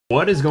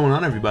What is going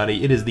on,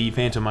 everybody? It is the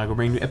Phantom Michael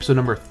bringing you episode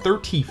number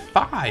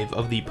 35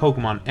 of the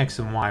Pokemon X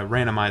and Y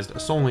Randomized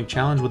Soul Link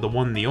Challenge with the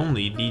one, the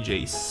only,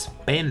 DJ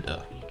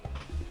Spinda.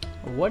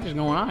 What is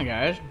going on,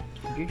 guys?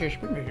 DJ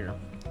Spinda here.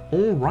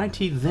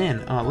 Alrighty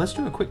then, let's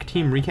do a quick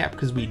team recap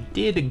because we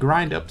did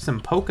grind up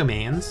some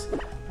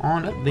Pokemons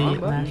on the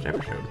last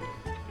episode.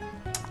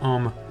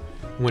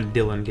 When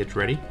Dylan gets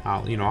ready,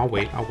 I'll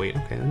wait.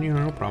 Okay,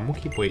 no problem.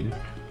 We'll keep waiting.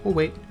 We'll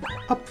wait.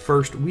 Up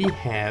first, we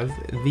have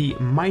the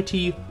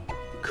mighty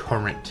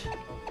Current,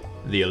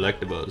 the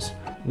Electabuzz,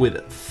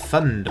 with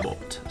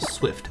Thunderbolt,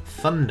 Swift,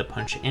 Thunder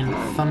Punch, and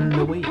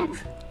Thunder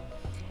Wave.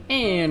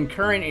 And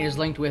Current is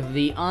linked with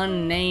the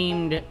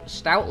unnamed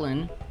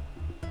Stoutland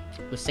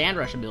with Sand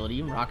Rush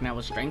ability, rocking out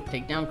with Strength,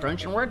 Takedown,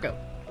 Crunch, and Workout.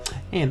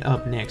 And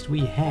up next, we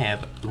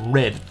have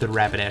Red, the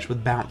Rapidash,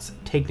 with Bounce,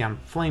 Takedown,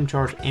 Flame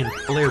Charge, and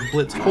Flare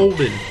Blitz,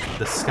 holding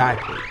the Sky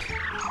Plate.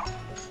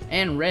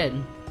 And Red,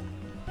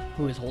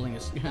 who is holding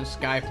a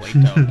Sky Plate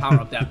to power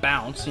up that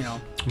Bounce,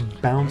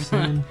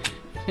 Bouncing.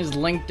 is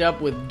linked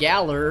up with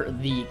Galar,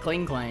 the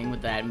Kling Klang,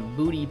 with that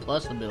Booty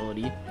Plus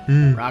ability,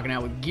 rocking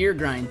out with Gear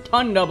Grind,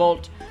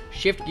 Thunderbolt,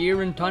 Shift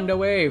Gear, and Thunder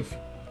Wave.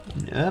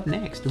 Up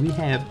next, we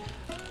have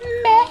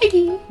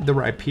Maggie, the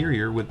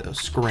Rhyperior, with a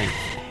Strength,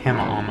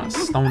 Hammer Armor,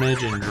 Stone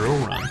Edge, and Drill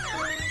Run.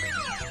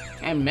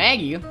 And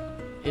Maggie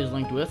is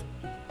linked with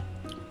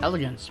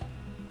Elegance,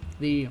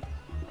 the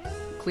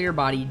Clear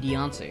Body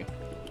Deontay,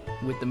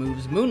 with the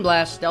moves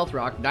Moonblast, Stealth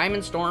Rock,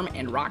 Diamond Storm,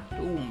 and Rock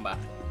Tomb.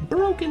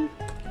 Broken.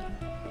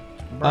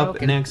 Up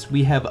next,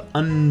 we have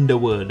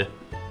Underwood,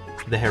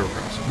 the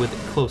Heracross, with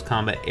Close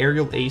Combat,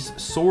 Aerial Ace,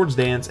 Swords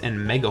Dance, and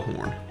Mega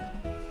Horn.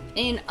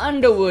 And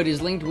Underwood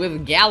is linked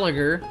with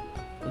Gallagher,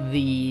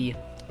 the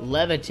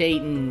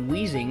Levitating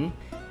Wheezing,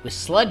 with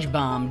Sludge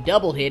Bomb,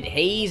 Double Hit,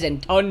 Haze,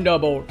 and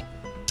Thunderbolt.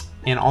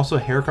 And also,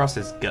 Heracross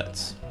has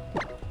Guts.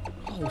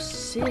 Oh,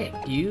 sick,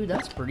 dude.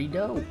 That's pretty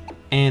dope.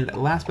 And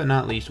last but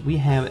not least, we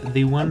have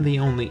the one, the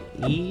only,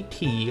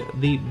 E.T.,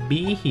 the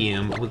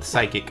Behem, with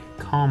Psychic,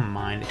 Calm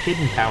Mind,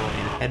 Hidden Power,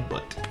 and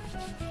Headbutt.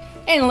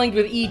 And linked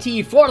with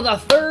E.T. for the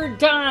third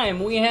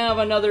time, we have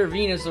another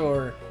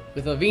Venusaur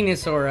with a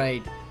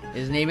Venusaurite.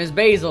 His name is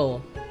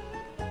Basil.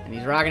 And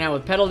he's rocking out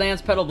with Petal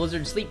Dance, Petal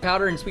Blizzard, Sleep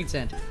Powder, and Sweet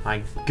Scent.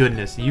 My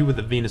goodness, you with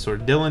the Venusaur.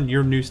 Dylan,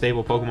 your new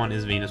stable Pokemon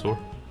is Venusaur.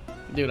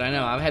 Dude, I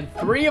know. I've had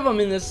 3 of them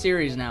in this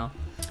series now.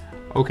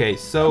 Okay,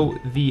 so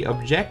the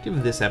objective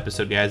of this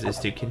episode, guys, is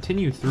to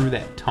continue through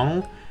that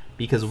tunnel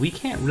because we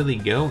can't really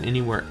go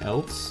anywhere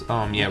else.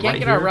 Yeah, we can't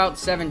get our Route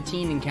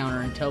 17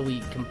 encounter until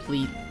we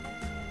complete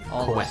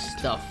all the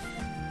stuff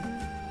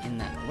in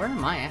that. Where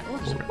am I at?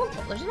 Look,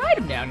 there's an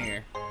item down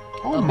here.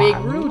 Oh, a big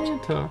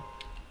root.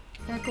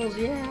 Heckles,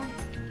 yeah.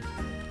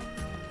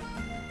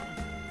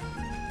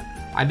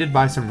 I did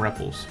buy some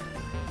Repels.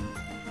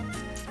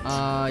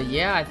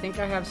 Yeah, I think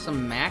I have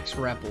some Max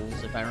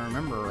Repels, if I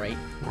remember right.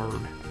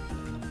 Word.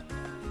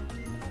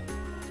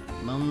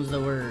 Mum's the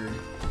word.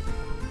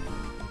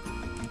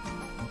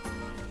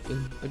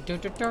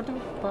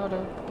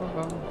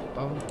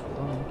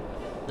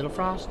 Little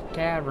Frost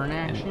Cavern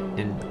action.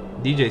 And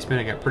DJ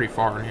Spinda got pretty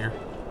far in here.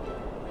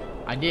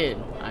 I did.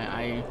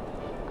 I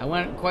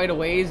went quite a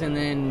ways, and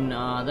then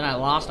I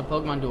lost a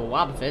Pokemon to a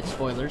Wobbuffet.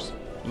 Spoilers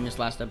in this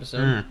last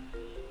episode.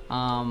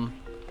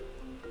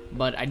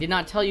 But I did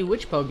not tell you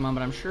which Pokemon.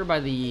 But I'm sure by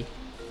the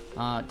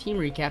team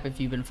recap, if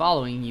you've been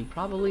following, you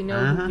probably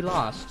know who we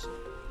lost.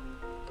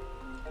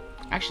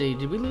 Actually,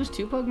 did we lose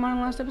 2 Pokemon in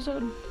the last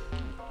episode?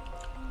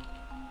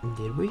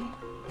 Did we?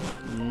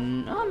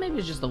 No, maybe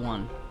it's just the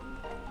one.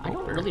 I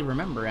don't really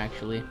remember,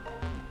 actually.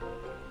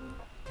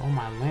 Oh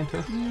my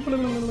Lanta.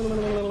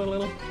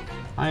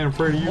 I am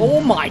afraid of you.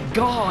 Oh my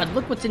god,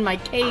 look what's in my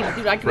cave.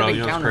 Dude, I could have encountered. Bro, you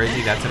know what's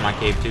crazy? That's in my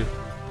cave too.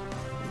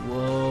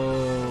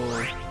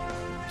 Whoa.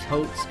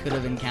 Totes could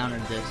have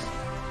encountered this.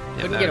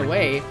 Yeah, couldn't get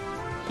away.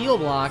 Heal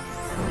block.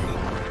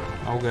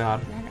 Oh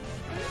god.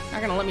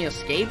 Not gonna let me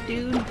escape,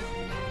 dude?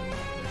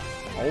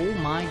 Oh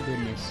my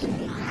goodness.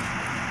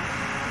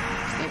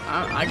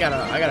 I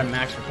gotta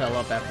max repel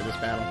up after this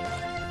battle.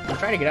 I'm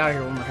trying to get out of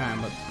here one more time,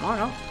 but I don't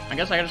know. I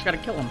guess I just gotta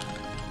kill him.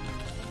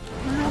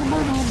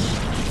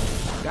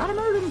 Gotta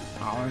murder him.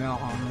 Oh no.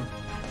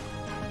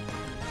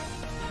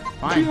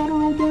 Fine.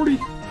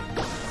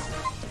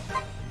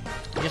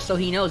 Just so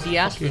he knows he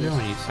asked for this.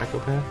 You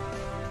psychopath.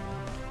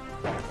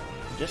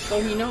 Just so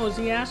he knows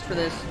he asked for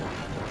this.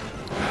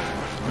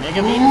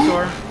 Mega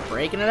Venusaur,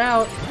 breaking it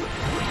out.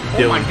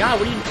 Oh my god,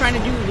 what are you trying to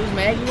do? Lose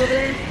Maggie over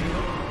there?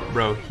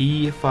 Bro,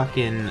 he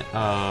fucking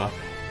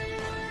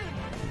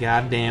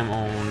goddamn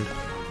owned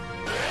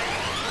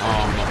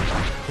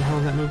what the hell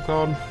is that move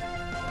called?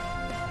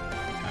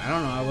 I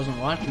don't know, I wasn't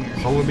watching here.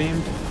 Solar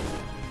Beam?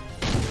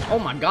 Oh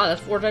my god,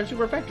 that's 4 times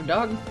super effective,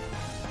 dog.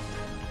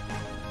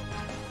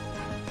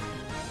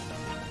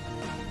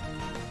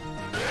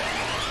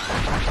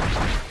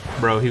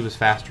 Bro, he was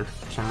faster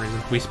for some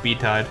reason. We speed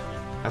tied.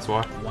 That's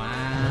why.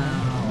 Wow.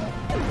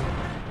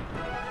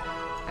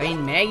 I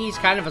mean, Maggie's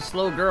kind of a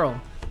slow girl.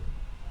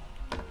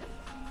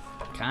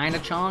 Kind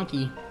of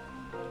chonky.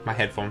 My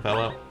headphone fell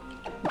out.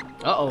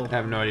 Uh-oh. I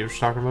have no idea what you're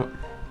talking about.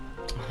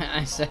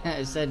 I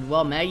said,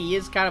 well, Maggie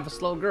is kind of a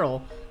slow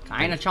girl.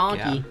 Kind of chonky.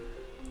 Yeah.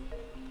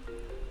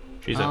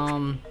 She's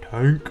a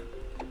tank.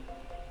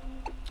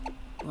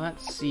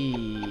 Let's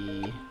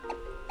see.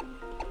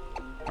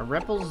 Are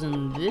Ripples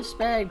in this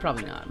bag?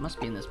 Probably not. Must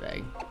be in this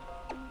bag.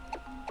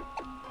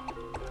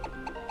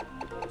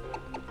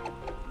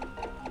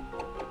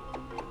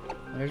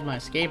 There's my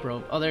escape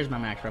rope. Oh, there's my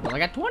max Ripples. I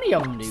got 20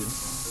 of them, dude.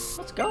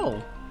 Let's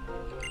go.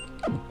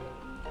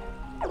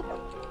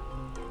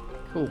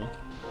 Cool.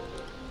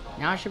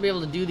 Now I should be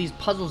able to do these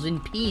puzzles in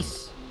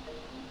peace.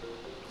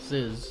 This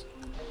is...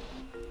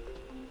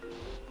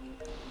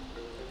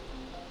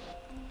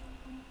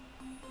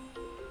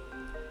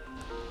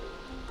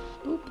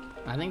 Boop.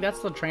 I think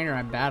that's the trainer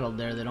I battled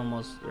there that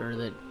almost... or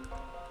that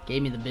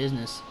gave me the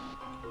business.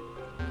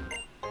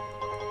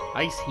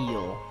 Ice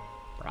heal.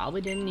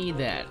 Probably didn't need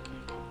that.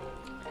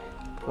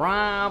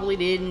 Probably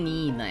didn't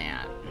need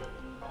that.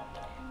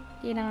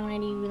 Did I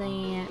do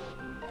that?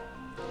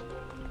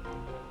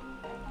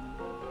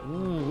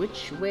 Ooh,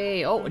 which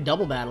way? Oh, a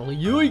double battle.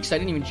 Yikes! I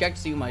didn't even check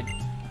to see what my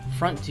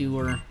front two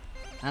were.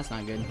 That's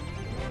not good.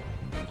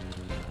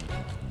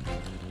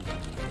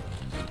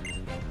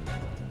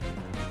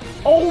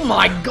 Oh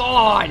my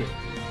god!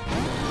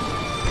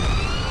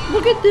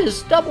 Look at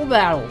this double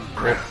battle.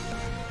 Rip.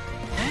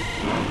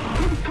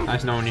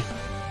 Nice knowing you.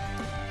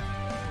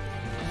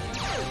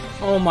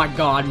 Oh my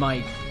god,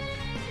 Mike.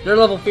 They're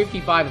level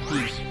 55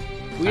 apiece.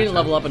 We didn't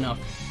level up enough.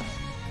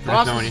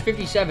 Frost is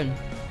 57.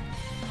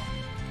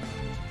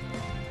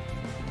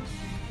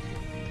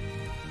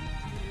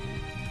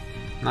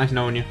 Nice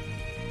knowing you.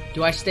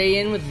 Do I stay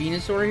in with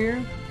Venusaur here?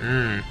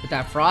 With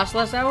that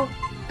Frostless out?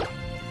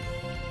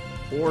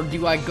 Or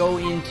do I go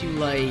into,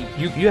 like...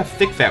 You have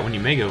thick fat when you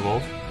Mega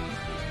Evolve.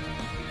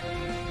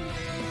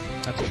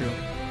 That's true.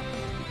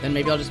 Then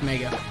maybe I'll just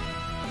Mega.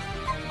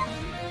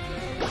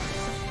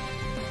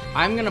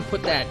 I'm gonna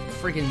put that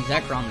freaking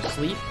Zekrom to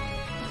sleep.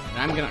 And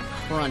I'm gonna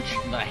crunch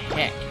the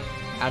heck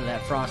out of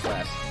that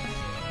Frostless.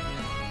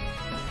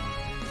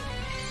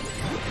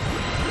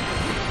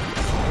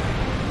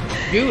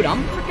 Dude,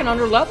 I'm freaking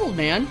under-leveled,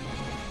 man.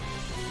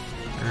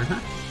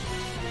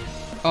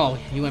 Oh,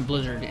 he went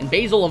Blizzard. And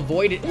Basil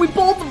avoided... We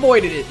both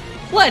avoided it!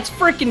 Let's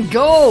freaking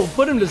go!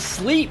 Put him to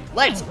sleep!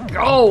 Let's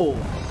go!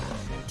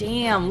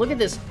 Damn, look at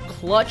this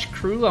clutch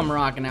crew I'm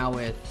rocking out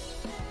with.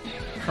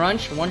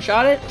 Crunch,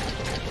 one-shot it?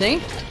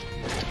 Think?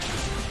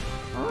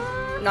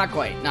 Not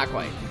quite, not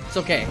quite. It's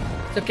okay.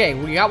 It's okay,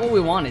 we got what we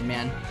wanted,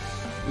 man.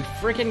 We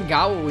freaking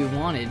got what we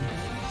wanted.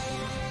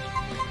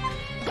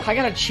 I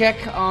gotta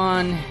check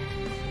on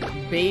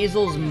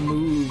Basil's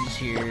moves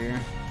here.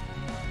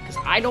 Because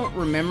I don't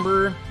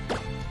remember...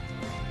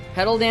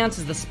 Petal Dance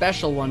is the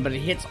special one, but it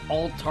hits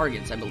all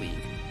targets, I believe.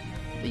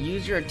 The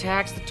user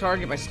attacks the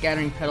target by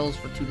scattering petals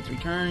for 2 to 3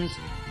 turns.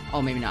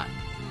 Oh, maybe not.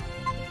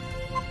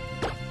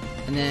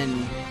 And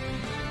then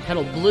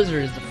Petal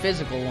Blizzard is the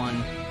physical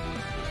one,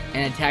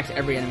 and attacks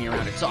every enemy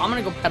around it. So I'm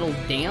gonna go Petal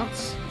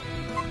Dance,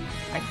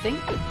 I think.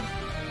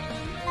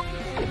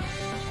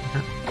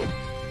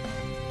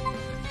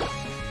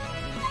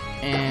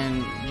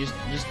 And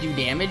just do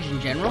damage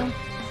in general.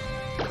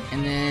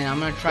 And then I'm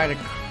gonna try to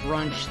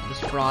crunch this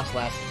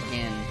Frostless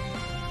again.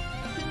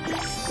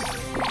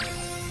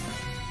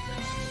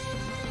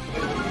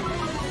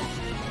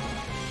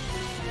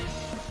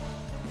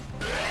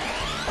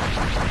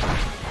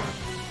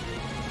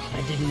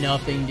 I did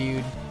nothing,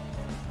 dude.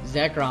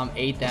 Zekrom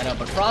ate that up,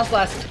 but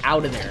Frostless is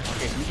out of there.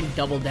 Okay, so we can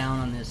double down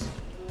on this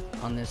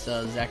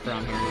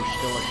Zekrom here, who's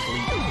still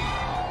asleep.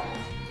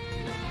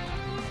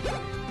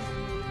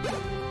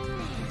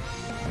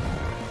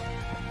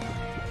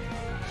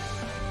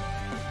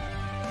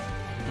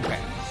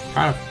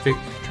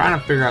 Trying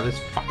to figure out this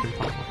fucking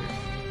puzzle here.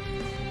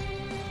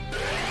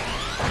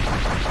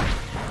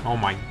 Oh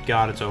my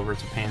god, it's over.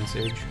 It's a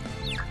Pansage.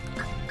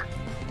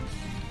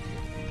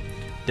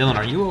 Dylan,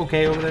 are you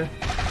okay over there?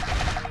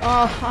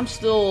 I'm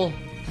still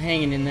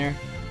hanging in there.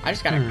 I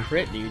just got a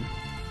crit, dude.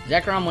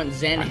 Zekrom went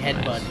Zen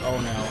Headbutt. Nice. Oh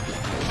no.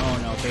 Oh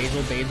no.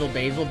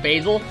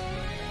 Basil.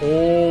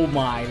 Oh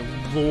my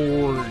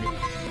lord.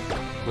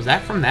 Was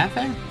that from that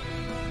thing?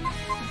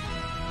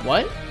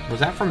 What? Was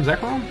that from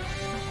Zekrom?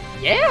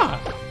 Yeah.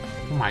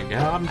 Oh my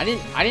god. I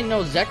didn't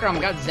know Zekrom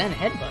got Zen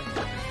Headbutt.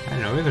 I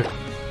didn't know either.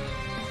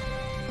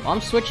 Well, I'm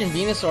switching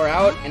Venusaur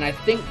out, and I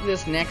think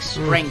this next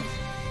strength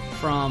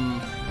from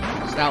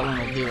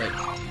Stoutland will do it.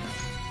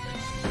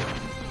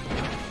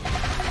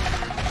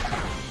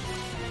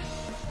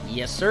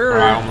 Yes, sir.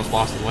 Oh, I almost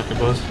lost the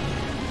Electabuzz.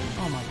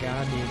 Oh my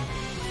god, dude.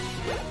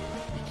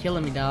 You're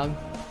killing me, dog.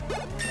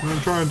 I'm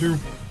trying to.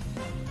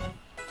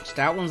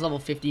 Stoutland's level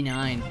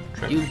 59.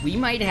 Dude, we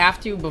might have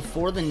to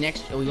before the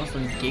next... Oh, we went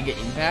from Giga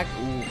Impact?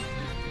 Ooh.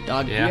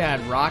 Dog, if you had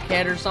Rock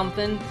Head or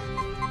something...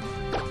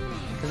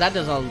 Because that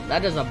does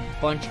a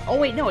bunch... Oh,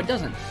 wait, no, it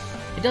doesn't.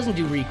 It doesn't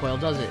do recoil,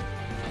 does it?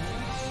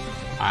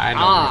 I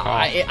don't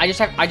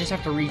recall. I just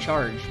have to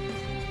recharge.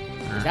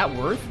 Is that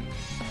worth?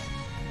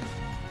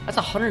 That's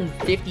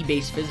 150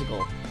 base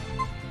physical.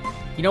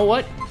 You know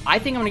what? I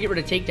think I'm going to get rid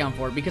of Takedown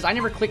for it, because I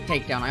never click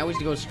Takedown. I always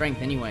go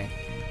Strength anyway.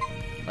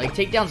 Like,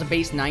 takedown's a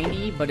base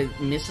 90, but it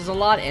misses a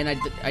lot, and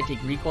I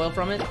take recoil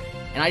from it.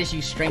 And I just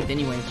use strength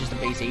anyway, it's just a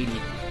base 80.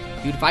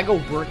 Dude, if I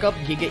go work up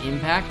Giga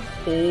Impact,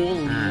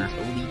 holy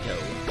Toledo.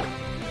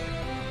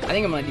 I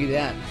think I'm gonna do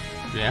that.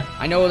 Yeah.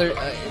 I know there,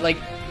 like,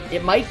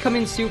 it might come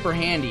in super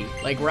handy,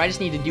 like where I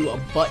just need to do a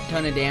butt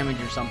ton of damage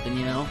or something,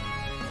 you know?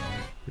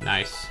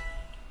 Nice.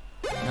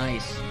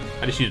 Nice.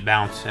 I just used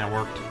bounce and it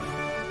worked.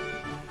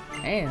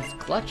 Hey, it's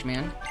clutch,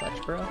 man.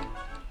 Clutch, bro.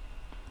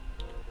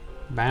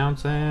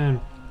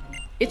 Bouncing.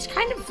 It's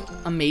kind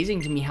of amazing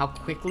to me how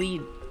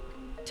quickly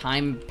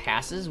time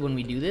passes when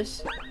we do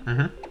this.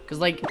 Because,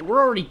 like, we're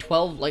already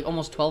 12, like,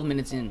 almost 12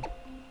 minutes in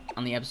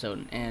on the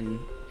episode, and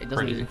it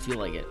doesn't even feel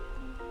like it.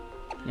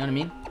 You know what I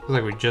mean? Feels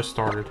like we just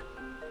started.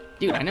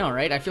 Dude, I know,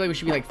 right? I feel like we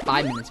should be, like,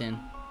 5 minutes in.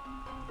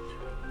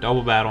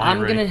 Double battle,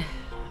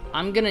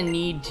 I'm gonna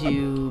need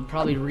to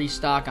probably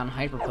restock on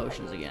hyper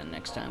potions again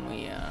next time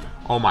we,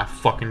 Oh my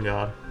fucking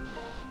god.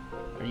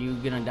 Are you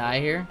gonna die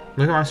here?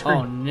 Look at my screen.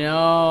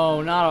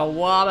 Oh no, not a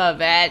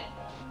Wobbuffet.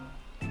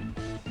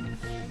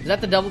 Is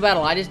that the double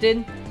battle I just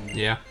did?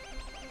 Yeah.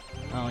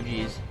 Oh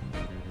jeez.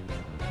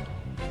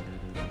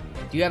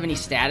 Do you have any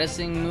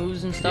statusing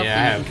moves and stuff Yeah,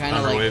 that I you have can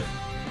kind of Thunderwave.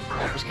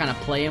 like just kind of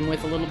play him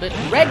with a little bit?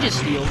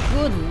 Registeel,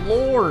 good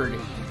lord.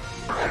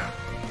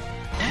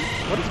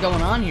 What is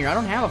going on here? I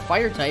don't have a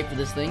fire type for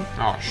this thing.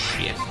 Oh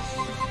shit.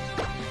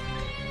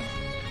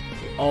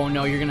 Oh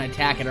no, you're gonna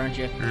attack it, aren't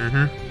you?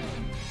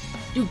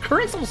 Dude,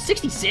 current's level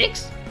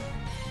 66?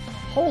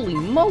 Holy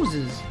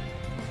Moses.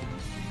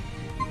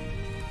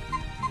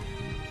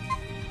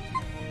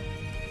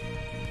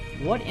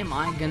 What am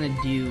I gonna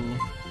do?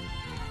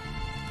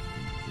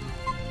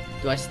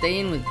 Do I stay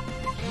in with...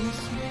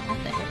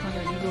 What the heck am I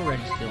gonna do to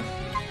Registeel?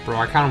 Bro,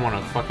 I kind of want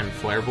to fucking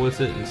Flare Blitz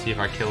it and see if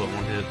I kill it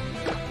one hit.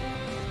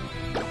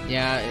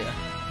 Yeah,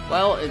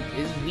 well, it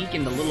is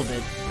weakened a little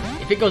bit.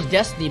 If it goes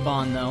Destiny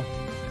Bond, though,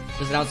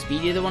 does it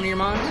outspeed either one of your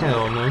mons?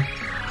 Hell no.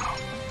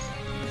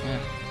 Yeah.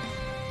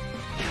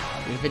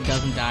 If it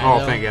doesn't die, Oh,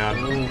 though, thank God.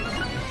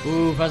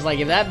 Ooh, I was like,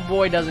 if that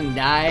boy doesn't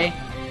die,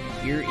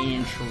 you're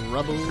in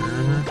trouble.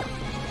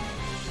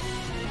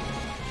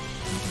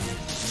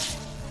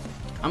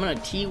 I'm gonna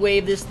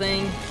T-Wave this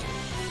thing.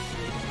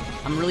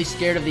 I'm really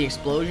scared of the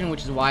explosion,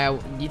 which is why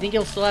do you think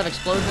he'll still have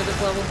explosion at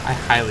this level? I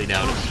highly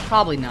doubt it.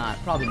 Probably not.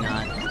 Probably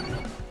not.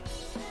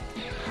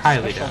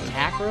 Highly Special doubt it.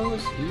 attack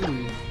rose?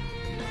 Ooh.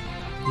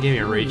 You gave me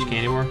a Rage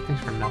Candy Bar?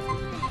 Thanks for nothing.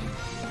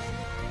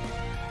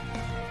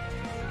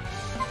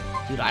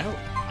 Dude, I don't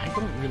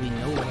really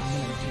know what I'm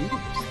gonna do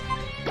with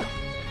this.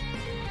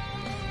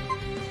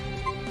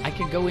 I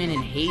could go in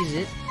and haze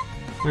it.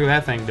 Look at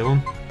that thing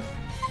doing.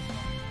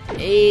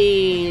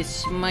 Hey,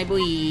 it's my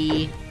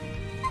boy.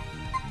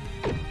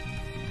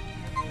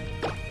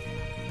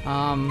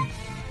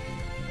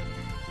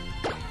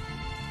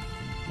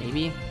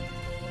 Maybe.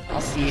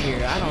 I'll see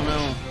here. I don't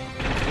know.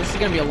 This is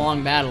gonna be a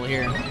long battle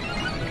here.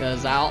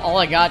 Because all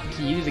I got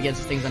to use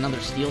against this thing's another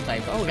steel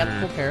type. Oh, we got the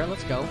full para.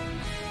 Let's go.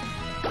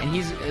 And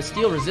he's a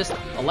steel resist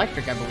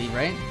electric, I believe,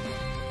 right?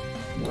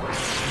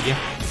 Yeah.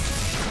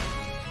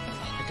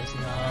 Oh, it does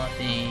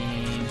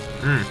nothing.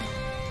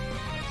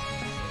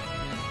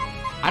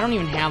 I don't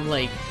even have,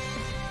 like,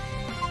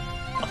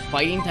 a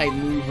fighting type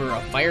move or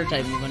a fire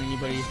type move on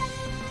anybody.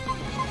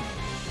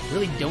 I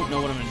really don't know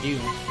what I'm gonna do.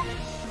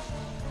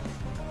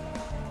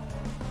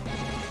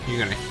 You're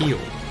gonna heal.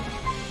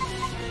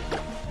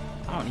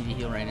 I don't need to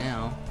heal right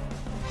now.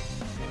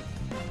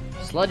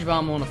 Sludge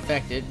Bomb won't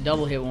affect it.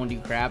 Double Hit won't do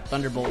crap.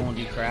 Thunderbolt won't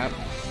do crap.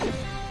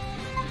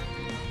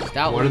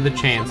 Stout What are the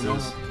won't do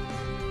chances? something.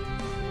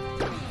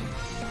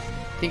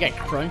 Think I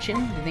crunch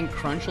him? Do you think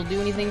crunch will do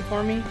anything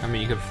for me? I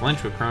mean, you could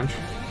flinch with Crunch.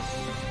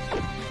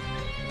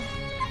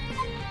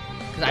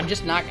 Because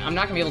I'm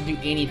not gonna be able to do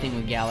anything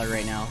with Galar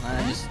right now.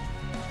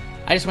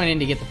 I just went in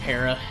to get the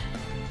para.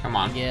 Come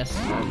on. I guess.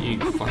 You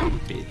fucking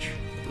bitch.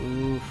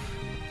 Oof.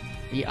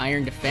 The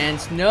Iron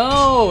Defense.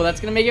 No,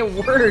 that's gonna make it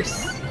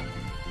worse.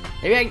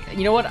 Maybe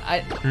you know what?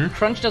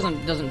 Crunch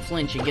doesn't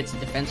flinch. It gets a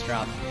defense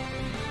drop.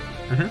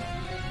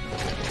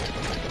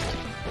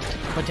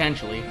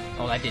 Potentially.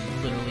 Oh, that did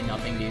literally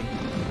nothing, dude.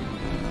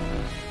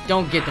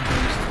 Don't get the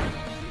boost.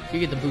 If you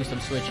get the boost, I'm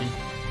switching.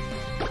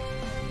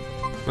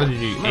 What did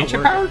you? gonna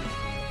Ancient work. Power?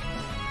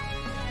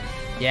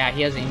 Yeah,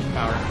 he has ancient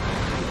power.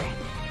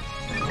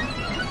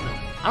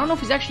 I don't know if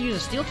he's actually used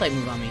a steel type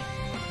move on me.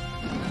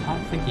 I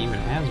don't think he even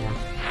has one.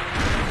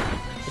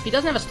 If he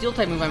doesn't have a steel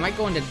type move, I might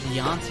go into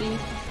Deontay.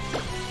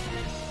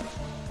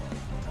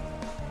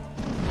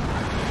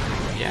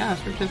 Yeah,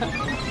 switch to that.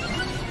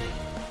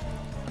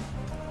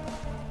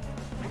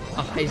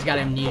 Oh, he's got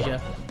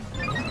amnesia.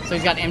 So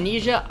he's got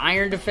amnesia,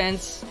 iron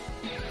defense,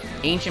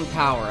 ancient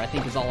power, I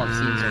think is all I've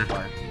seen so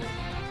far.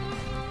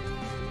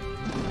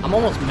 I'm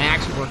almost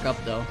max work up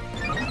though.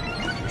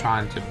 I'm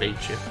trying to bait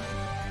you.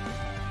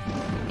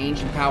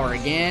 Ancient power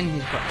again.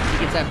 If he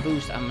gets that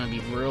boost, I'm gonna be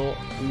real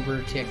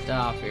uber ticked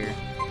off here.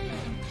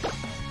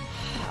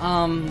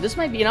 This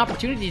might be an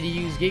opportunity to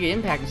use Giga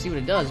Impact and see what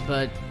it does,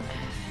 but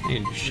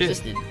Ain't shit.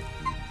 resisted.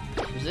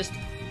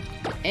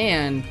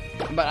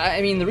 But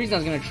I mean, the reason I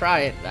was gonna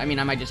try it, I mean,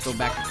 I might just go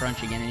back to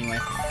Crunch again anyway.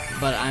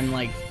 But I'm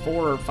like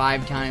 4 or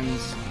 5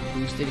 times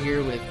boosted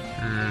here with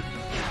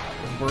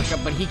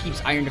workup. But he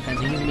keeps Iron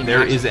Defense.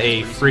 There is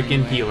a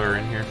freaking healer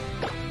in here.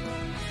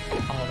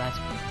 Oh, that's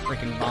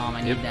freaking bomb!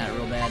 I need that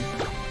real bad.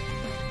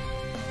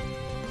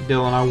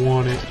 Dylan, I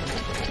want it.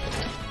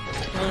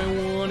 I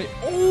want it.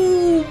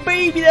 Oh,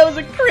 baby, that was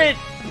a crit.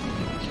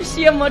 Did you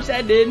see how much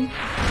that did? Too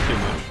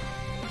much.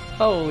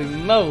 Holy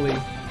moly!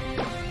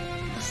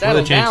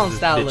 Settle down, this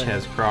Stoutland. bitch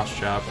has cross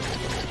chop.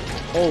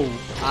 Oh,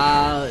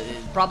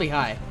 probably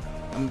high.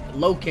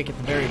 Low kick at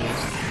the very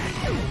least.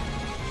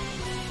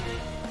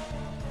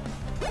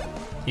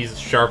 He's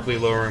sharply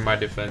lowering my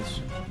defense.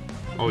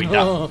 Oh, he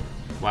died.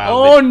 Wow.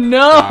 Oh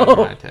no!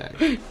 My attack.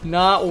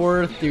 Not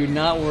worth, dude.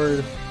 Not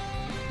worth.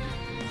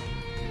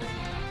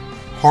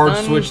 Hard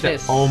Stun switched out.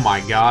 fist. Oh my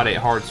god, it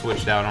hard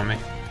switched out on me.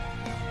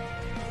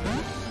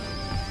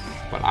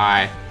 But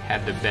I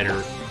had the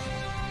better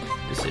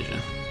decision.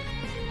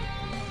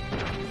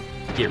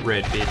 Get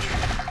red, bitch.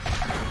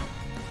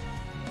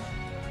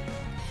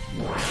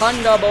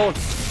 Thunderbolt.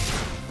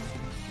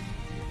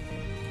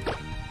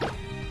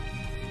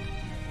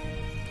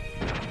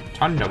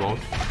 Thunderbolt.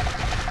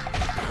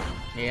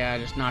 Yeah, I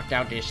just knocked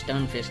out this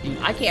stun fist, dude.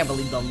 I can't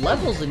believe the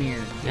levels in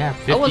here. Yeah,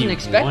 51. I wasn't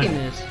expecting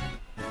this.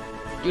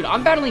 Dude,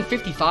 I'm battling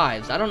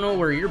 55s. I don't know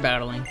where you're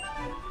battling.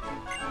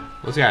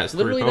 This guy has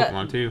 3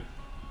 Pokemon, too.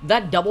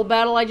 That double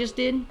battle I just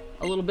did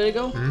a little bit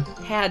ago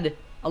had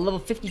a level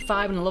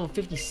 55 and a level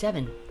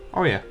 57.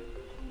 Oh, yeah.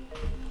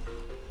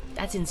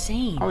 That's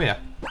insane. Oh, yeah.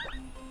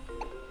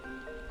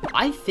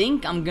 I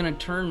think I'm gonna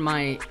turn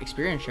my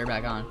experience share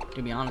back on,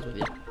 to be honest with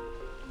you.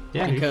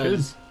 Yeah, because, you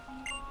should.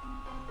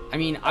 I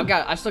mean,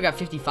 I've still got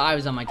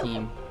 55s on my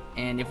team,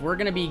 and if we're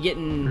gonna be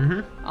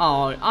getting,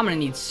 oh, I'm gonna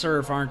need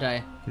Surf, aren't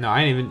I? No,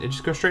 I ain't even. It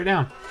just goes straight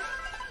down.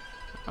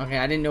 Okay,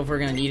 I didn't know if we are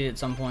gonna need it at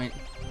some point.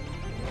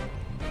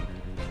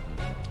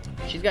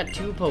 She's got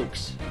 2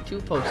 pokes,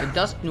 a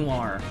Dusk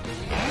Noir.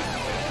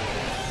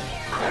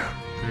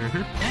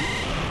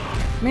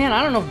 Man,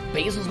 I don't know if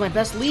Basil's my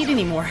best lead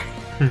anymore.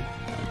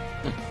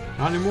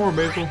 Not anymore,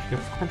 Basil. You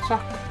fucking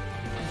suck.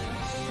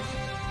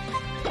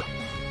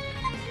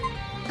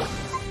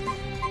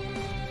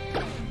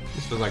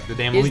 This is like the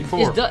damn Elite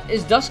Four.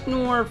 Is Dusk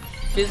Noir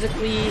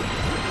physically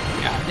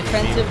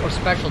defensive or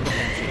special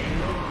defensive?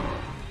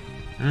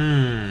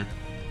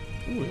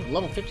 Ooh,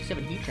 level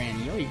 57 Heatran,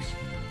 yikes.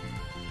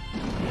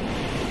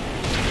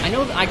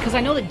 Because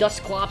I know that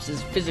Dusclops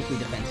is physically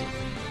defensive.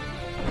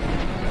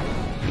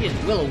 He is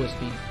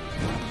Will-O-Wisp me.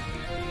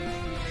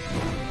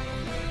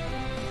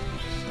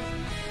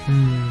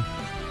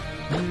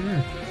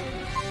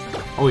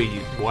 Oh,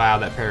 wow,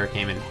 that para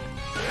came in.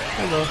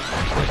 Hello.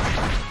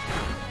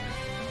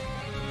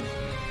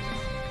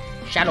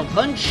 Shadow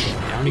Punch.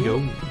 Down he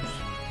goes.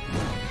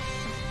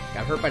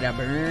 Got hurt by that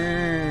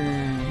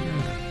burn.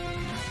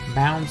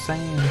 Bound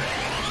sand.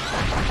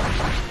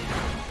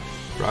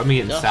 Bro, I've been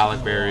getting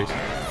salad berries.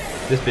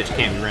 This bitch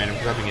can't be random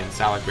because I've been getting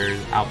salad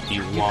berries out the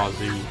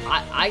wazoo.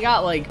 I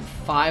got like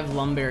 5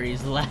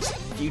 Lumberries the last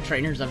few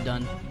trainers I've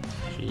done.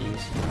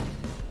 Jeez.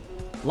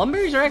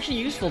 Lumberries are actually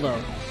useful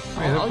though. Oh,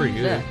 yeah, they're pretty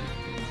good. That.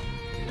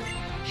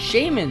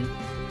 Shaman.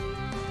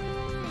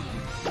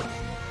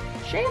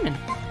 Shaman.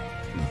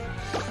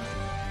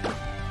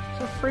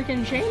 It's a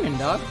freaking Shaman,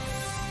 dog.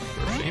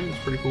 Shaman's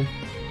pretty cool.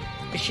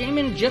 Is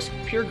Shaman just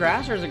pure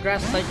grass or is it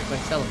grass psychic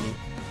like Celebi?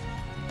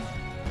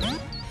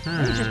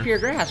 It's just pure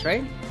grass,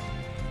 right?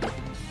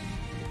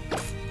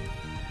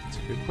 That's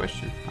a good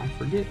question. I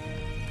forget.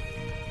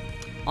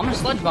 I'm gonna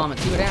Sludge Bomb it,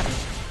 see what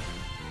happens.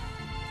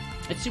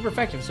 It's super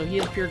effective, so he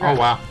is pure grass. Oh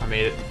wow, I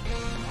made it.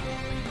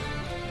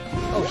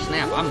 Oh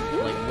snap, I'm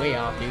like way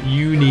off, dude.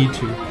 You need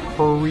to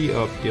hurry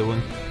up,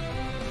 Dylan.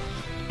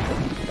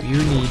 You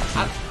need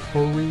to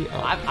hurry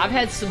up. I've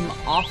had some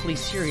awfully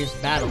serious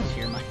battles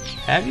here, Mike.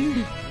 Have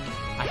you?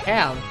 I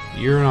have.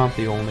 You're not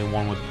the only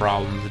one with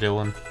problems,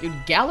 Dylan. Dude,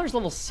 Galar's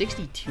level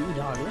 62,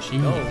 dog. Let's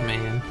Jeez, go.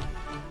 man.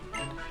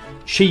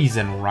 Cheese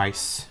and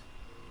rice.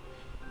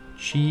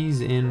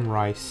 Cheese and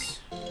rice.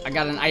 I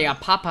got an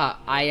Papa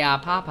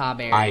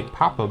berry.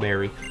 Papa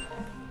berry.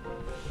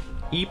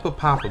 Epa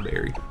Papa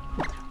berry.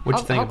 What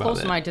you think how about close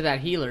that? am I to that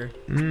healer?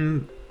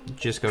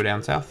 Just go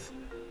down south.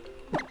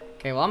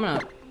 Okay, well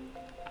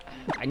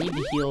I need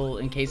to heal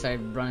in case I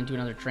run into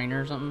another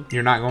trainer or something.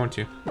 You're not going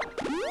to.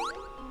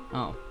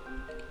 Oh.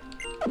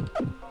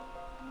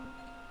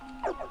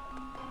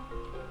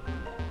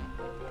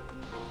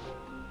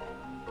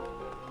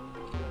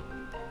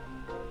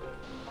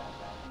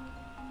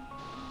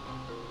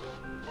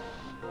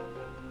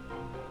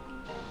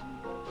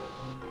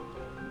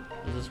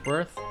 Is this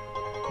worth?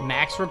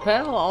 Max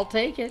Repel, I'll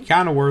take it.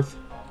 Kinda worth.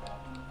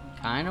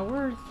 Kinda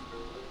worth.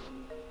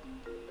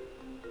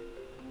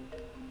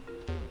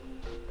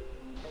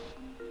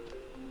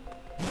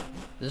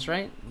 Is this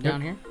right?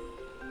 Down here?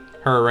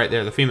 Her right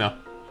there, the female.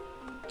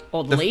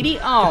 Oh, the lady?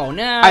 Oh,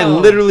 no. I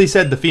literally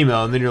said the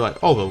female, and then you're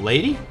like, oh, the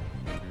lady?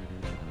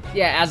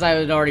 Yeah, as I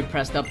had already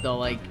pressed up, though,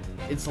 like,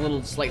 it's a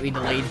little slightly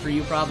delayed for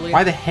you, probably.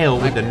 Why the hell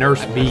would the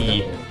nurse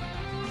be?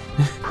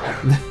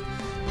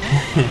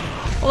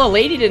 Well, the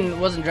lady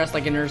wasn't dressed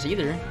like a nurse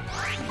either.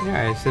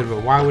 Yeah, I said,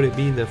 but why would it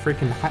be the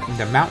freaking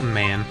the mountain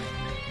man?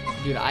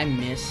 Dude, I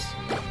miss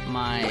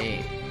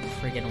my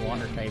freaking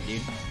water type,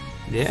 dude.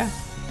 Yeah.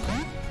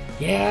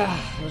 Yeah,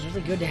 it was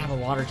really good to have a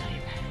water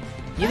type.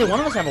 Neither one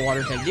of us have a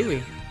water type, do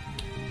we?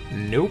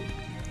 Nope.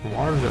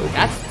 Water's open.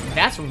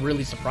 That's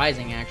really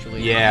surprising,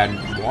 actually.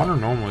 Yeah, water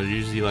normal is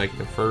usually like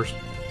the first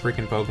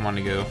freaking Pokemon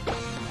to go.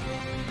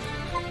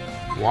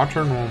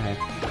 Water normal.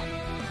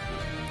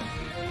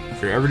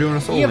 If you're ever doing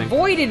a soul He link.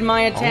 avoided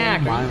my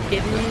attack. Oh, Are you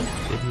kidding me?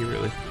 Did he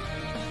really?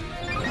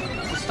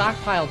 It's a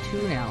stockpile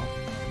 2 now.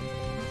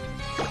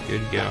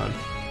 Good God.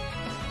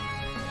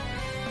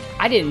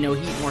 I didn't know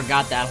Heatmore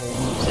got that whole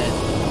moveset.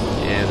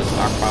 Yeah, the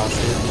stockpile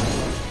shit.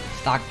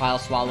 Stockpile,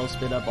 swallow,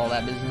 spit up, all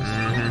that business.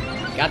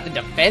 Mm-hmm. Got the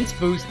defense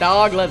boost,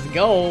 dog. Let's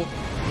go.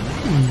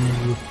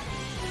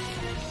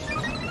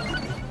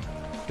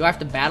 Do I have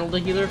to battle the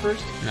healer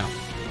first? No.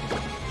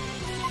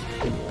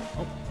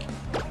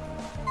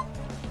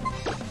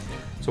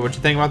 So what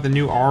you think about the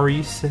new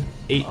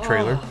RE8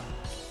 trailer?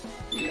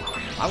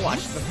 I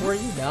watched it before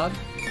you, dog.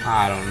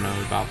 I don't know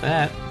about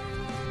that.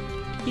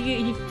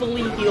 He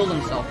fully healed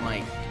himself,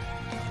 Mike.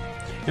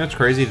 You know what's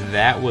crazy?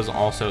 That was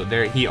also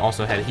there. He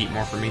also had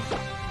Heatmore for me.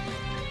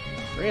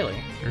 Really?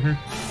 Mm-hmm.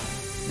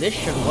 This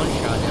should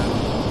one-shot down.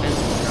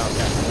 Defensive drop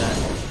after that.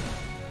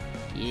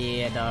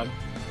 Yeah, dog.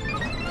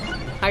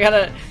 I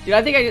gotta, dude.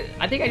 I think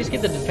I just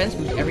get the defense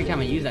boost every time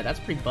I use that. That's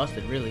pretty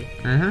busted, really.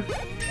 Mm-hmm.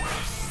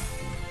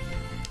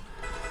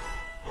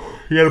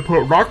 You gotta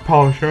put rock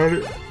polish on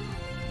it.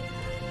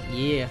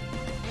 Yeah.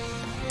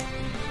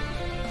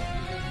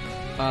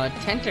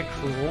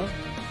 Tentacruel.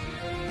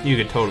 You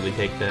could totally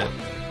take that.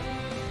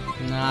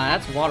 Nah,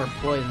 that's water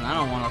poison. I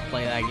don't want to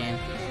play that game.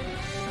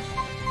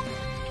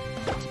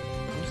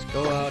 Let's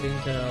go out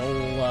into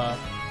old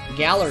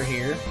Galar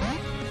here.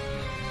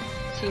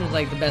 Seems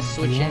like the best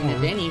switch in,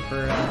 if any,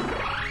 for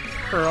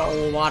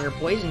old water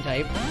poison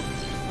type.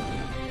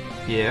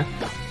 Yeah.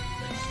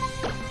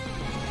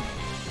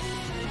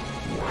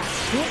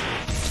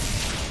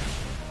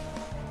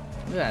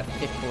 Look at that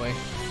thick boy.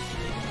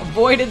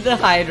 Avoided the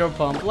hydro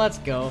pump. Let's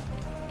go.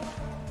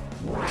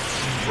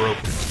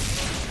 Broken.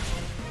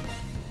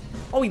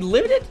 Oh, he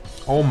lived it?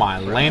 Oh my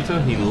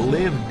Lanta, he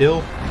lived,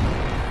 Dill.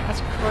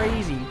 That's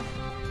crazy.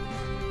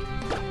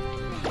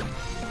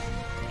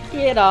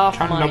 Get off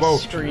my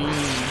stream.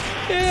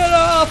 Get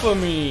off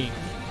of me.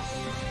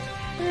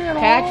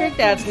 Patrick,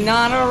 that's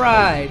not a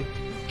ride.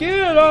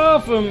 Get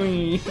off of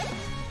me.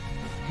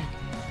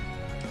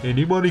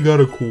 Anybody got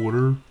a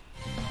quarter?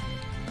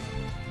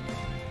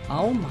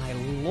 Oh my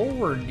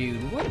lord,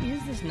 dude. What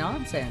is this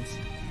nonsense?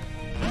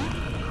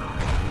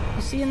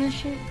 You seeing this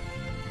shit?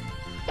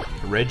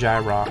 Regi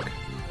Rock.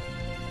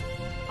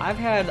 I've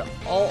had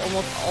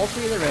almost all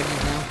 3 of the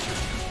Regis now.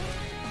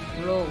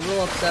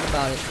 Real upset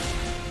about it.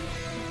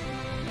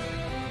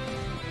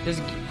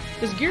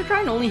 Does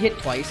Geartrine only hit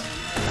twice?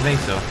 I think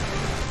so.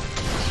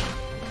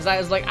 Because I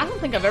was like, I don't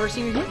think I've ever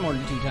seen it hit more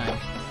than 2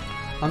 times.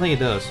 I don't think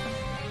it does.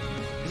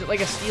 Is it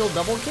like a steel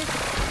double kick?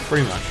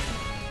 Pretty much.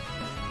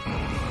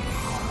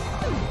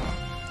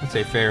 That's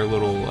a fair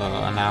little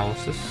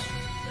analysis.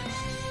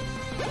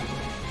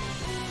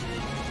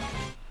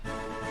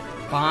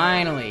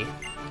 Finally.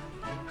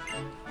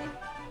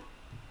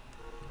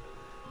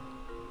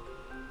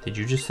 Did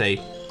you just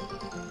say,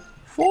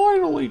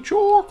 finally,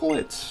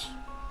 chocolates?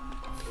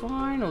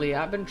 Finally,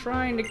 I've been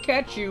trying to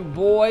catch you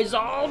boys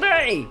all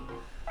day.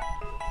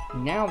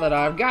 Now that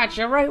I've got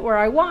you right where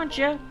I want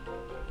you,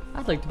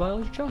 I'd like to buy all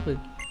your chocolate.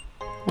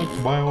 I'd like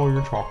to buy all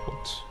your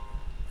chocolates.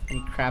 And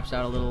he craps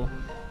out a little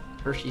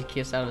Hershey's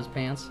Kiss out of his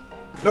pants.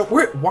 No,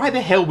 why the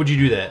hell would you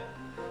do that?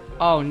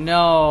 Oh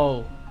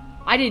no.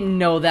 I didn't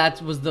know that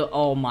was the...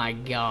 Oh my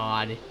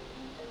god.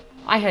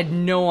 I had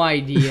no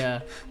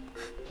idea.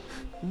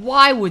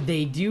 Why would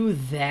they do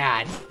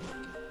that?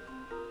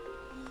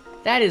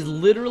 That is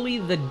literally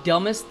the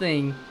dumbest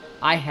thing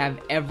I have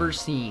ever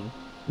seen.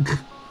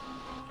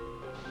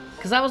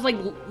 Because I was like,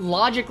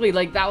 logically,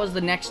 like, that was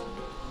the next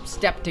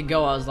step to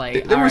go. I was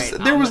like,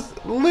 there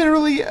was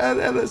literally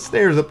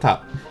stairs up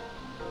top.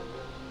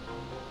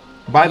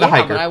 By the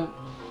hiker. But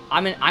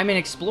I'm an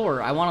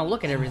explorer. I want to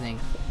look at everything.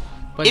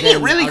 But is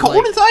it really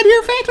cold inside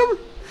here, Phantom?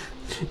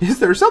 Is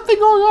there something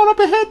going on up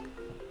ahead?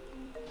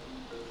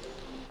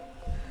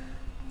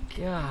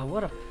 God,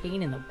 what a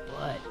pain in the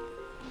butt.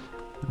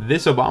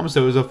 This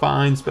Obamaso is a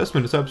fine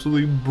specimen. It's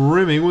absolutely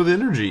brimming with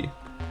energy.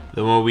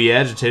 The more we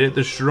agitate it,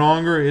 the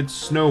stronger its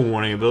snow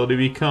warning ability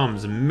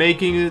becomes,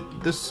 making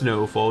it the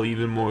snow fall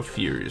even more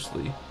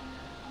furiously.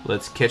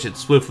 Let's catch it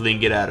swiftly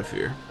and get out of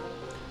here.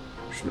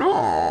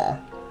 Snow!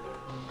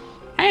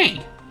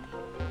 Hey!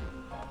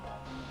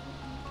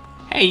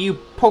 Hey, you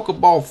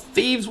Pokeball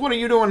thieves, what are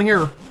you doing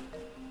here?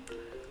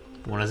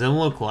 What does it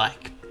look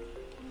like?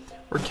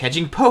 We're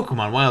catching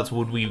Pokemon. Why else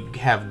would we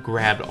have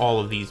grabbed all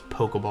of these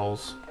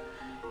Pokeballs?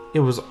 It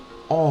was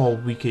all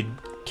we could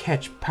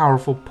catch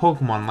powerful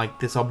Pokemon like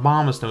this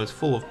Abomasnow is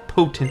full of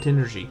potent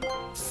energy.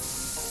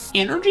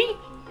 Energy?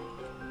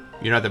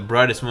 You're not the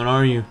brightest one,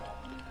 are you?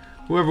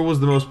 Whoever has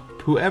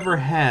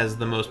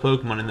the most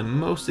Pokemon and the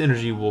most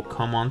energy will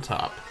come on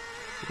top.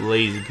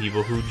 Lazy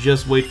people who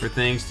just wait for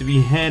things to be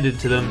handed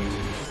to them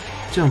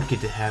don't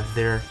get to have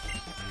their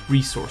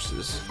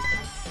resources.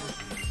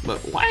 But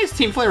why is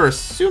Team Flare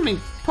assuming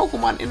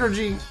Pokemon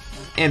energy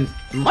and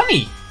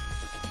money?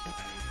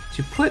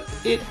 To put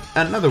it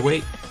another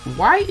way,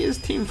 why is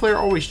Team Flare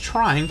always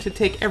trying to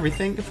take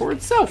everything for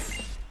itself?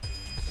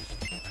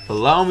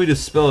 Allow me to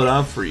spell it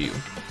out for you.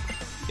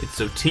 It's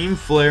so Team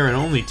Flare and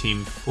only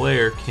Team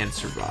Flare can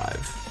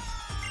survive.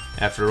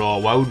 After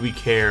all, why would we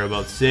care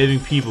about saving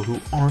people who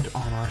aren't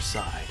on our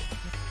side?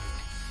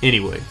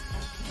 Anyway,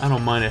 I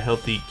don't mind a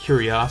healthy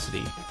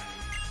curiosity,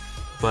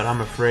 but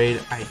I'm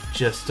afraid I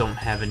just don't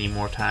have any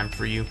more time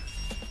for you.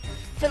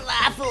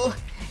 Falafel,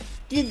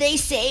 did they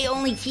say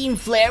only Team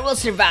Flare will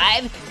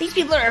survive? These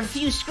people are a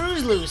few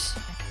screws loose.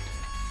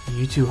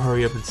 You two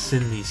hurry up and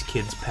send these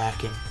kids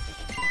packing.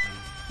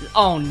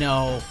 Oh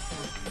no.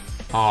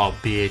 Aw,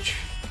 bitch.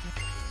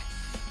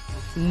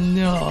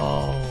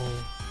 No.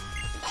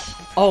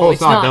 Oh,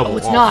 it's not not. double. Oh,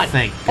 it's Oh, not.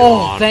 thank Oh,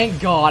 God. thank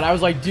God. I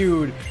was like,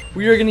 dude,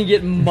 we are gonna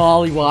get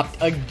mollywopped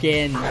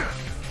again.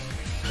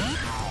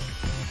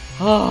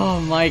 Oh,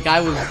 Mike,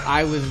 I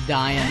was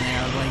dying there.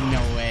 I was like,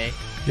 no way.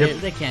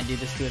 Yep. They can't do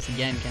this to us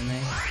again, can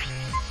they?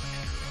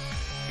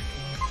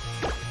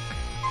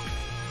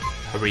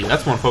 Hurry,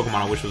 that's one Pokemon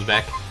I wish was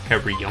back.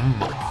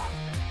 Hariyama.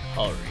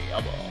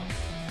 Horrible.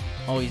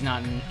 Oh, he's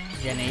not in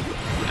Gen 8.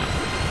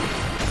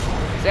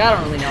 See, I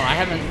don't really know. I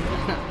haven't.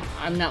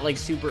 I'm not like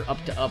super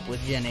up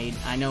with Gen 8.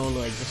 I know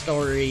like the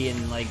story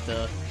and like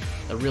the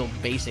real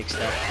basic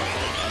stuff.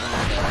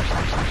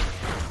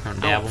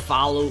 But, I don't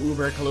follow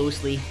uber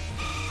closely.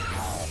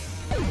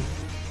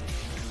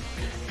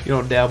 You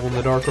don't dabble in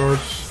the dark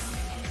arts?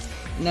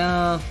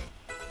 No.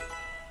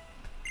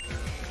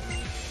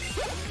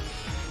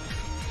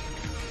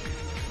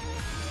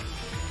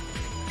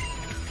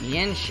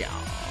 Yensha.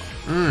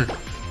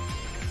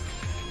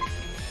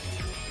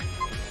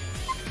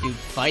 Dude,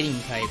 fighting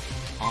type,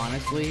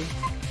 honestly,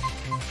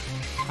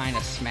 kind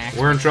of smacks.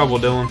 We're in trouble,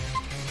 Dylan.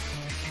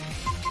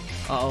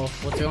 Uh-oh,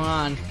 what's going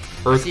on?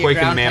 Earthquake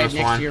and Mammoth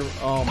Mammoth.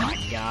 Oh my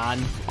God.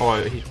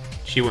 Oh,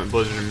 she went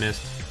Blizzard and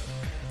missed.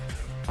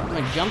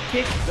 My jump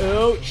kick?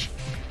 Ouch.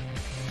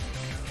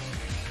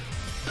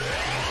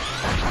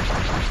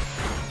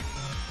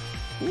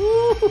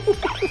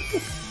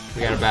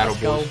 We got a battle,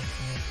 Let's go. boys.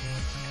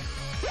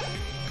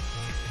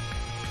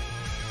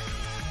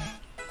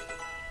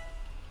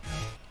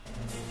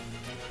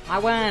 I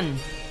won.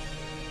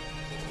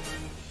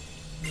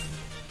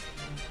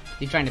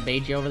 He's trying to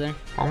bait you over there?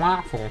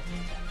 Falafel.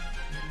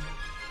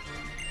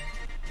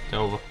 It's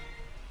over.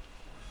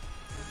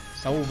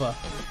 It's over.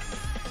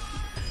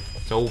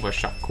 It's over,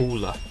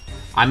 Shakula.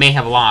 I may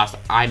have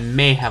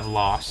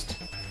lost.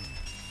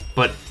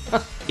 But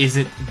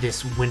isn't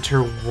this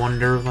Winter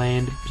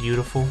Wonderland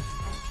beautiful?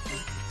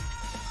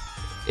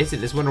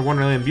 Isn't this Winter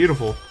Wonderland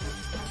beautiful?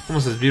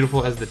 Almost as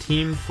beautiful as the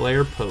Team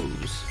Flare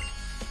pose.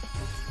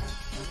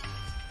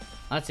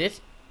 That's it?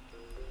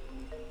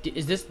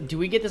 Is this? Do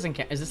we get this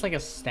encounter? Is this like a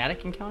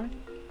static encounter?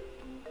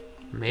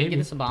 Maybe. Get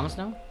this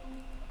Abomasnow?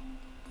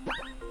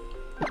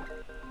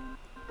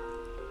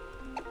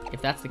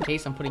 If that's the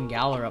case, I'm putting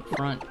Galar up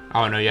front.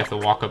 Oh no, you have to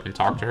walk up and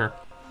talk to her.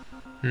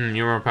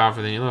 You're more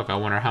powerful than you look. I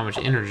wonder how much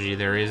energy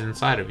there is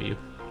inside of you.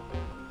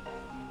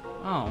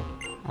 Oh.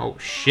 Oh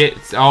shit.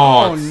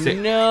 Oh sick.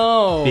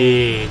 No.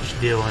 Bitch,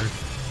 Dylan.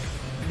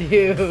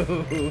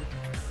 Dude.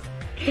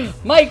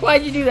 Mike,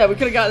 why'd you do that? We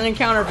could have gotten an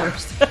encounter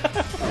first. I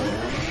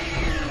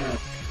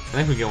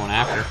think we get one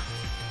after.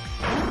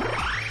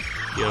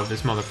 Yo, if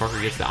this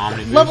motherfucker gets the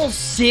Omni boost. Level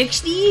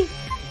 60?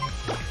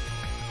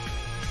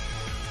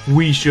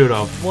 We should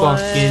have What?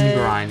 fucking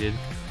grinded.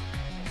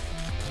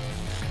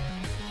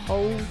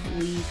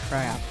 Holy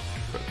crap.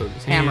 Put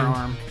his Hammer hand.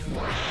 arm.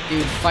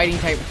 Dude, fighting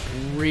type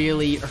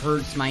really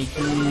hurts my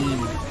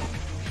team.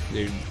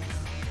 Dude,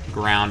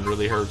 ground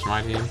really hurts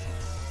my team.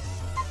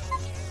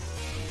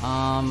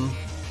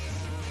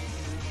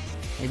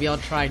 Maybe I'll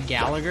try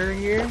Gallagher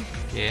here.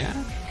 Yeah?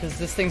 Because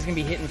this thing's gonna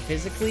be hitting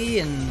physically,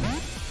 and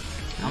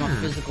I'm a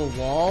physical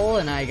wall,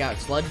 and I got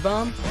Sludge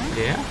Bomb.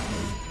 Yeah?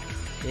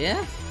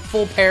 Yeah.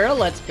 Full para,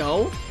 let's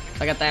go.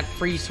 I got that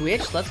free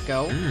switch, let's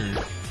go.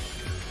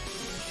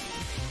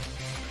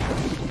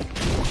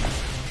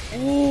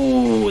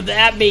 Ooh,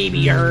 that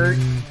baby hurt.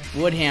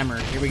 Woodhammer,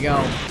 here we go.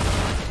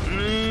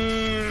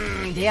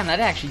 Damn, that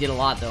actually did a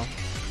lot, though.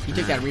 He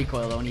took that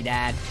recoil, though, and he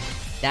died.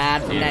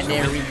 Died from that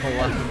there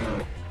recoil.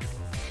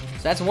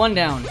 So that's one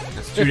down.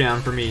 That's 2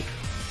 down for me.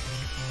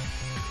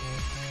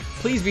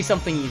 Please be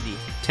something easy.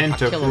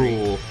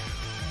 Tentacruel.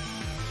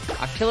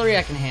 Octillery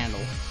I can handle.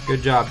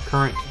 Good job,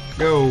 Current.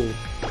 Go.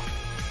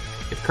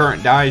 If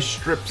Current dies,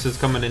 Strips is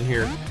coming in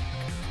here.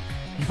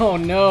 Oh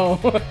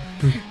no.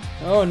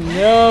 Oh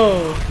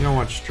no. You don't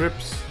want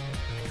Strips?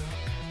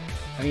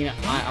 I mean,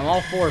 I'm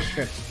all for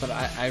strips, but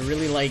I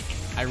really like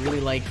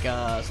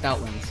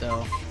Stoutland.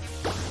 So.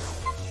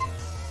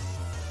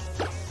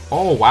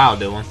 Oh wow,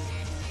 Dylan.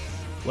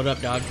 What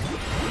up, dog?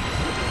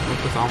 Look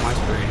what's on my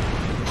screen.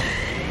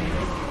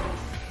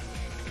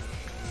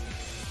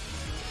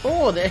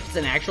 Oh, it's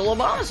an actual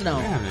Abomasnow.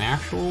 Yeah, an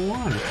actual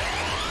one.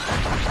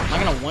 Am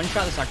I gonna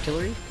one-shot this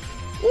Octillery?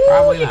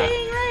 Probably Ooh, not.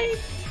 dang right.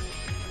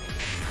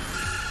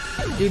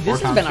 Dude,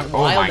 this has been a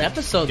wild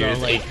episode, dude,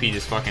 though. His HP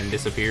just fucking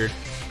disappeared.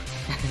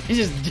 It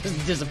just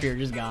disappeared,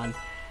 just gone.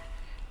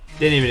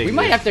 Didn't even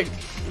exist.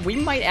 We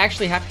might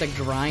actually have to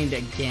grind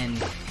again.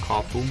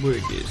 Couple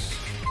bridges.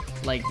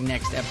 Like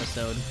next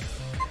episode.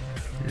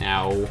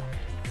 No.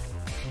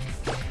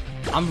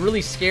 I'm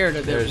really scared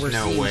that There's we're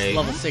no seeing way.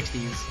 level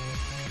 60s.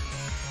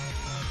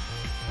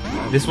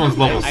 This one's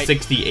level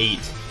 68.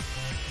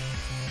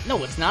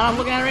 No, it's not. I'm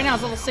looking at it right now.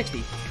 It's level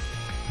 60.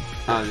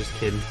 Oh, just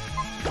kidding.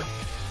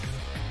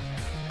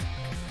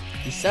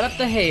 You set up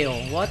the hail.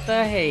 What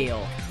the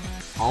hail?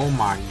 Oh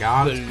my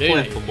god, it's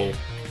Lily. clippable.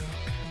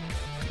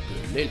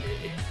 Lily.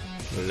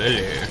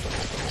 Lily.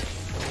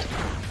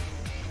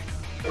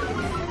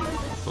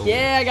 Oh.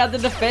 Yeah, I got the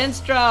defense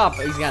drop.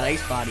 He's got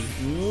Ice Body.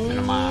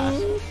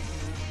 Minimize.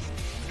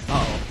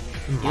 Uh-oh.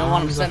 You don't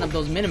want him setting up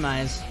those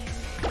minimize.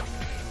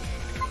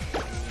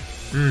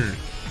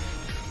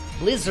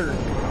 Blizzard.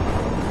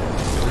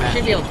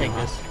 Should be able to take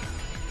this.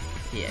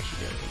 Yeah, should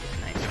be able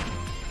to take this.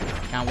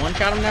 Nice. Can I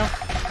one-shot him now?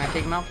 Can I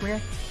take him out from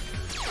here?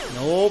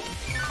 Nope.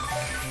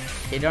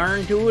 You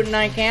darn tootin'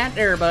 I can't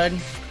there, bud.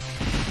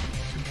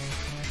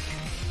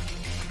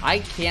 I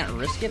can't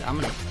risk it. I'm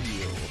gonna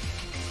heal.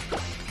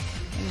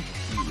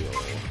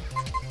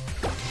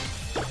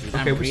 Dude,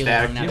 Okay, we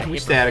stacked you. We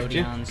stacked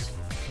you.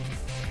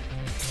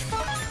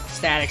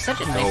 Static,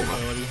 such a nice Over.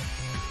 ability.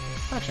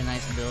 Such a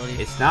nice ability.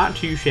 It's not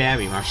too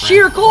shabby, my friend.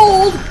 Sheer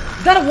Cold!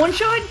 Is that a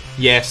one-shot?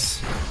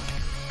 Yes.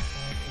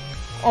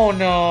 Oh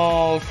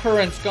no,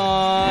 Current's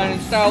gone,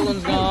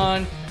 Stoutland's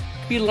gone.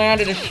 He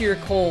landed a Sheer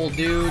Cold,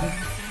 dude.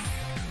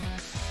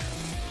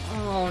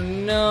 Oh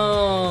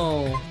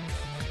no.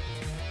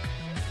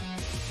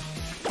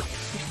 He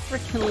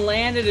freaking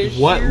landed a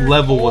What Sheer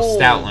level was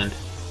Cold. Stoutland?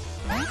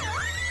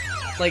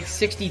 Like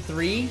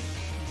 63?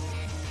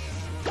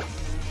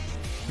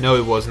 No,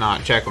 it was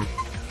not. Check him.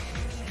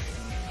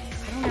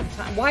 I don't have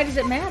time. Why does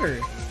it matter?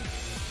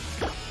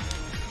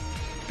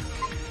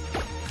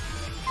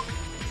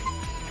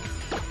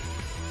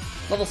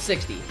 Level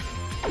 60.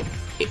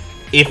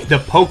 If the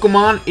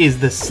Pokemon is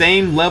the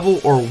same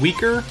level or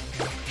weaker,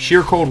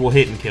 Sheer Cold will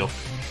hit and kill.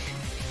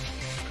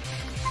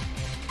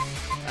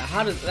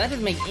 How does that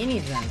doesn't make any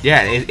sense?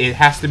 Yeah, it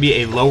has to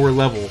be a lower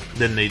level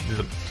than the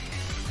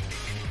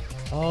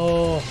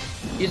Oh,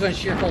 he just went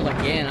Sheer Cold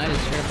again. I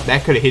just Sheer Cold.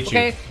 that could have hit you.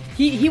 Okay,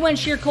 he went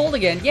Sheer Cold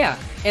again. Yeah,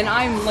 and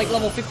I'm like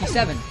level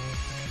 57.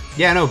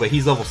 Yeah, no, but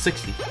he's level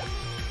 60.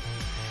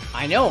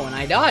 I know, and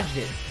I dodged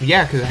it.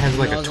 Yeah, because it has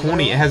like No, a it's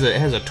 20. lower? It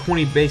has a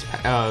 20 base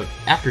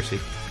accuracy.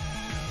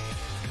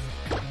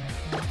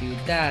 Dude,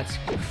 that's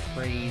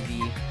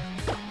crazy.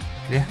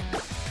 Yeah.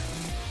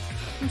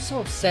 I'm so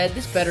upset.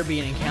 This better be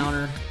an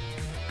encounter.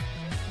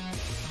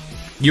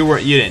 You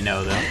didn't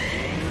know though.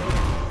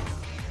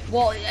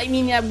 Well, I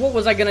mean, what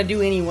was I gonna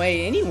do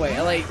anyway?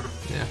 Like,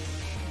 Yeah.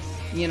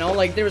 you know,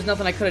 like there was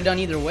nothing I could have done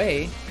either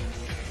way.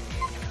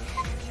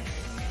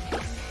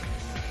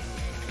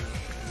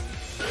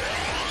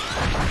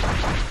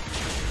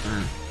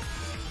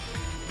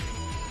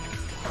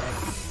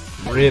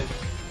 Rip.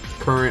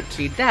 Current.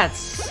 Dude, that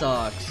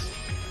sucks.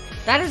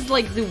 That is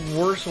like the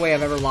worst way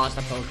I've ever lost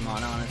a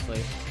Pokemon,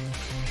 honestly.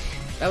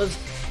 That was...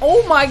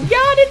 Oh my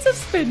god, it's a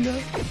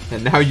Spinda!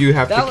 And now you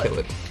have That to kill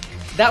it.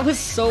 That was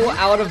so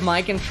out of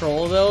my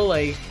control, though,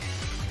 like...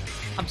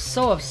 I'm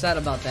so upset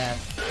about that.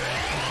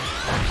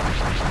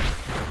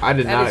 I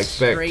did not That is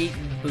expect. straight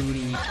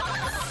booty.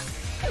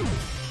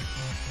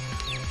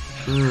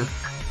 Mm.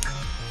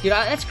 Dude,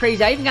 that's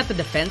crazy. I even got the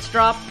defense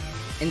drop,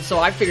 and so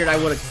I figured I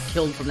would have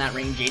killed from that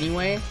range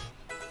anyway.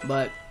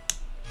 But,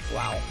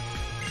 wow.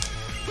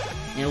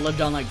 And it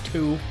lived on like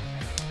 2.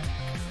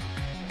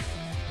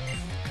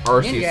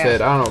 RC Yeah.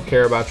 said, I don't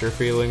care about your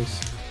feelings.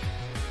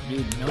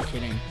 Dude, no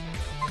kidding.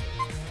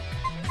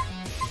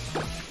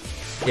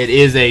 It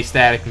is a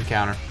static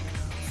encounter.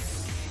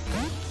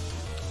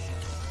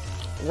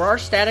 Were our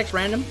statics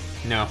random?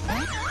 No.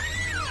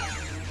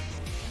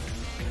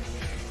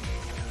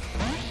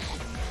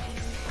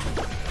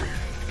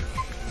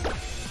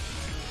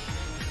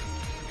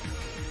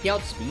 He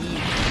outspeed.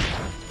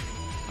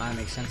 Oh, that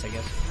makes sense, I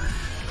guess.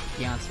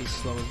 Beyonce's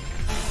slow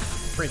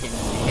freaking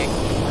kick.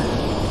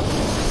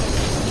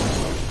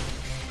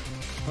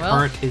 Well,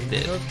 Current is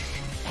dead.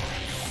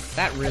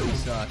 that really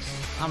sucks.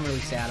 I'm really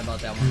sad about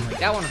that one. Like,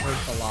 that one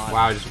hurts a lot.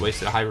 Wow, I just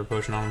wasted a hyper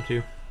potion on him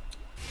too.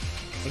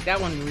 Like, that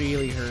one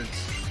really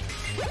hurts.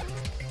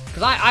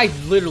 Because I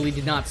literally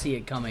did not see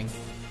it coming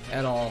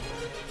at all.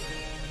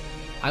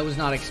 I was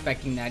not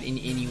expecting that in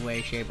any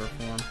way, shape, or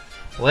form.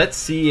 Let's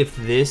see if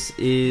this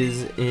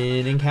is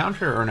an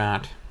encounter or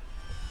not.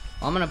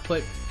 I'm going to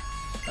put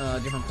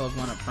different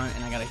Pokemon up front,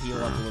 and I got to heal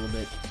up a little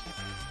bit.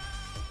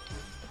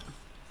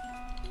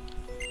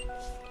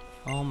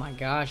 Oh my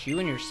gosh, you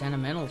and your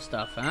sentimental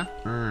stuff, huh?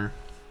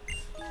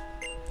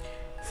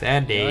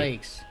 Sad day.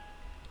 Yikes.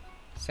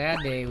 Sad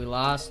day, we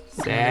lost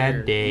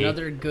Sad day.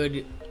 Another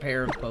good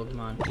pair of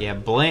Pokemon. Yeah,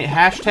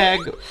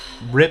 hashtag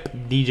rip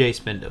DJ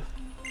Spinda.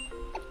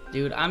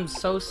 Dude, I'm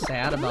so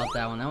sad about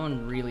that one. That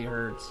one really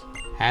hurts.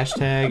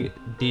 Hashtag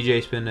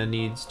DJ Spinda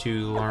needs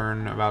to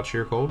learn about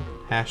Sheer Cold.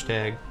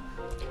 Hashtag.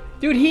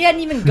 Dude, he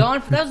hadn't even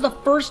gone for... That was the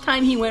first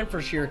time he went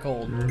for Sheer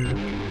Cold.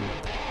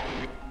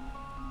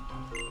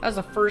 That was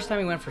the first time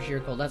he went for Sheer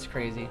Cold. That's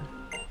crazy.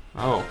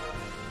 Oh.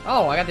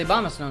 Oh, I got the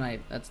Obama Snow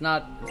Knight. It's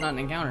not an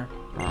encounter.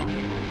 Oh.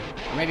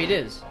 Or maybe it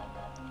is.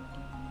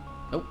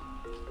 Nope.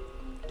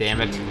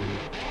 Damn it.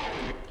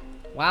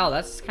 Wow,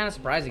 that's kind of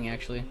surprising,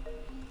 actually.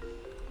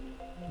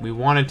 We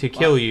wanted to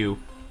kill you.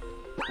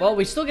 Well,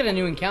 we still get a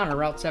new encounter,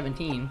 Route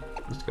 17.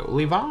 Let's go.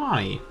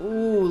 Levi.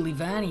 Ooh,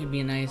 Levanny would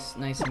be a nice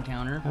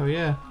encounter. Oh,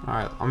 yeah.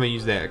 Alright, I'm gonna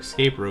use that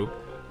escape rope.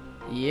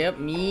 Yep,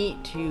 me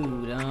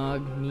too,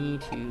 dog. Me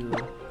too.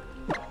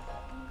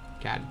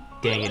 God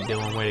dang it,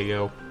 Dylan. Way to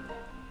go.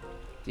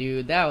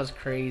 Dude, that was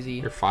crazy.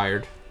 You're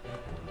fired.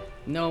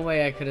 No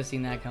way I could have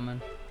seen that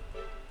coming.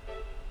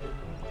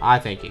 I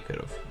think you could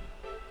have.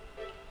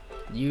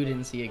 You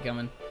didn't see it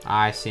coming.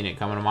 I seen it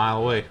coming a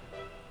mile away.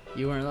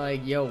 You weren't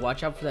like, yo,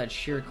 watch out for that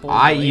sheer cold.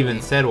 I even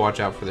said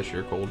watch out for the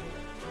sheer cold.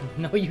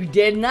 No, you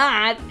did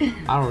not. I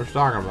don't know what you're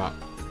talking about.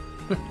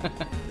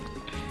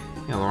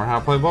 You learn how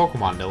to play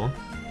Pokemon, Dylan.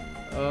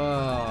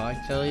 Oh,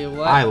 I tell you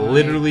what. I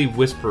literally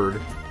whispered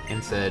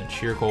and said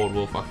sheer cold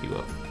will fuck you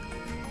up.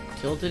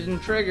 Tilted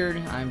and triggered.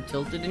 I'm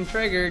tilted and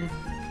triggered.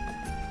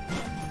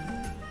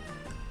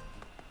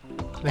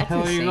 The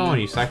hell are you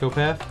going, you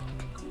psychopath?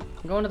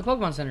 I'm going to the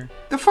Pokemon Center.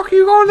 The fuck are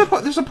you going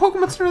to there's a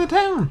Pokemon Center in the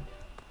town.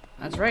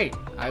 That's right.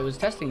 I was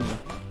testing you.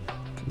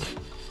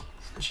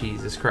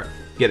 Jesus Christ.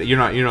 Get it. You're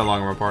no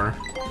longer my partner.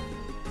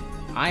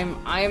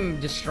 I'm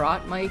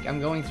distraught, Mike. I'm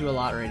going through a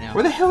lot right now.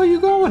 Where the hell are you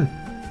going?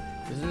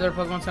 Isn't there a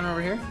Pokemon Center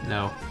over here?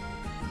 No.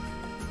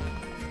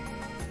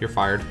 You're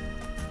fired.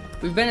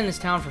 We've been in this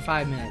town for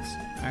 5 minutes.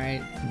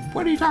 Alright?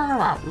 What are you talking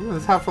about? We were in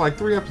this house for like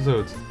 3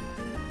 episodes.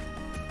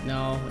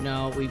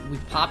 No. We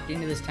popped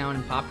into this town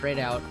and popped right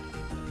out.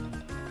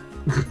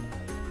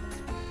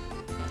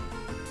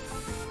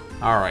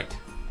 Alright.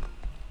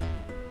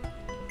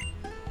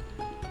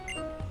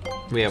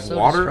 We have so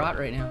water. Distraught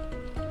right now.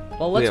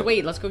 Well, let's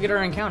wait. Let's go get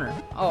our encounter.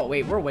 Oh,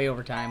 wait. We're way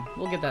over time.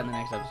 We'll get that in the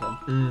next episode.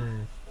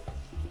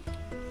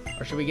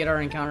 Or should we get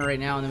our encounter right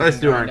now? And then let's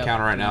do our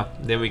encounter right now.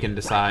 Then we can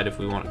decide if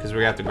we want, because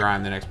we have to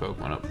grind the next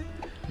Pokemon up.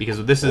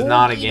 Because this is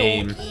not a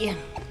game.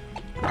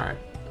 Alright.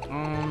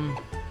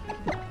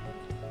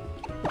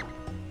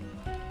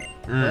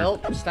 Well,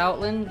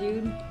 Stoutland,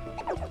 dude.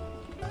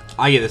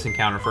 I get this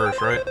encounter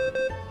first, right?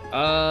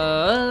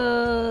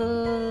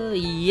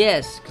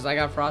 Yes, because I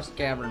got Frost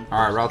Cavern.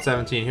 Alright, Route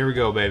 17. Here we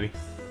go, baby.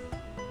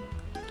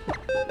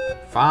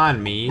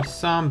 Find me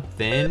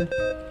something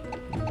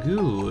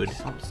good.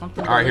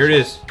 Something Alright, here it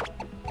is.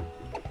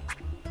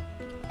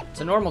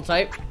 It's a normal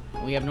type.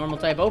 We have normal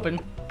type open.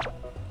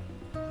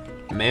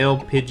 Male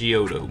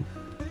Pidgeotto.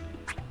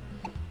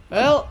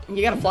 Well,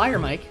 you got a flyer,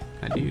 Mike.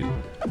 I do.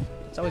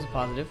 It's always a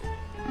positive.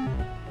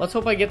 Let's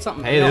hope I get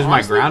something. Hey, there's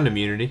my ground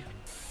immunity.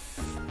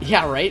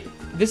 Yeah, right?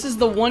 This is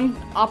the one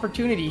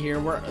opportunity here,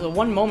 the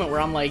one moment where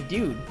I'm like,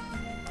 dude,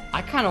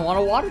 I kind of want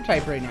a water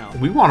type right now.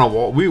 We want a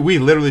we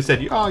literally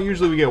said, oh,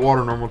 usually we get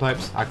water normal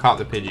types. I caught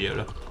the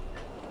Pidgeotto.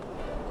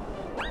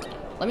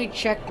 Let me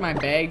check my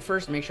bag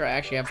first and make sure I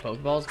actually have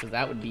Pokeballs, because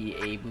that would be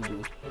a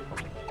boo-boo.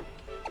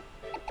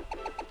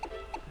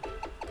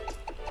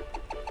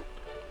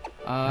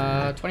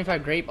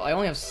 25 Great Ball. I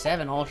only have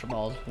 7 Ultra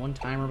Balls. 1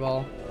 Timer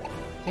Ball.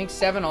 I think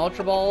 7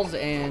 Ultra Balls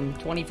and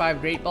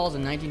 25 Great Balls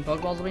and 19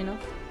 Pokeballs will be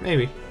enough?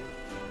 Maybe.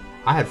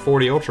 I had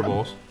 40 Ultra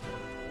Balls.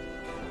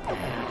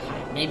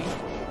 Maybe.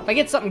 If I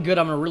get something good,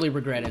 I'm going to really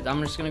regret it.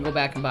 I'm just going to go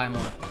back and buy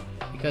more.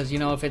 Because, you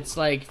know, if it's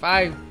like, if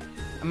I'm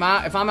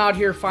out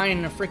here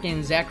finding a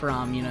freaking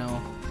Zekrom, you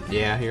know.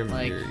 Yeah,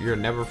 you're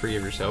never free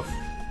of yourself.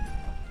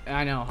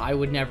 I know. I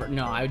would never.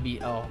 No, I would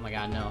be. Oh my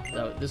god, no.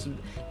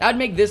 That would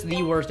make this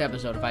the worst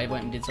episode if I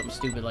went and did something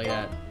stupid like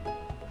that.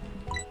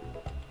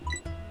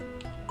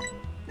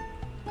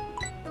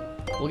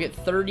 We'll get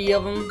 30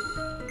 of them.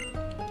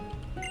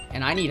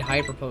 And I need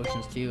hyper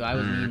potions too. I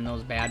was needing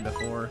those bad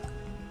before.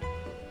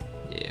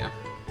 Yeah.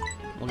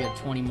 We'll get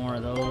 20 more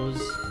of those.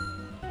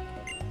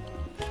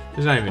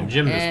 There's not even a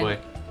gym this way.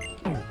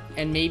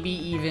 And maybe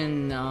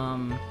even,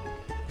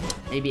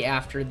 maybe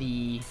after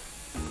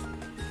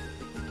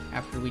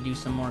we do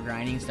some more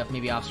grinding stuff,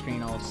 maybe off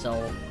screen I'll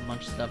sell a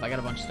bunch of stuff. I got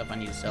a bunch of stuff I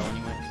need to sell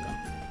anyway, so.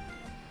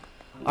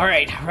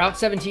 Alright, Route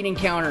 17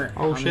 encounter.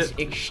 Oh shit.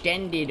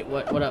 Extended,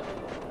 what up?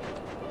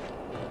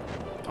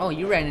 Oh,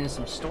 you ran into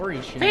some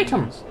story shit.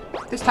 Phantom!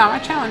 This time I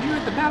challenge you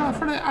at the battle in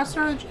front of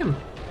outside of the gym.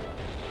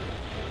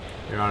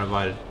 You're not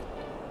invited.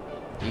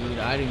 Dude,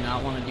 I do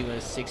not want to do a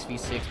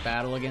 6v6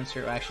 battle against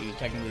her. Actually,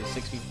 technically a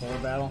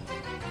 6v4 battle.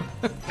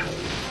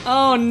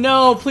 Oh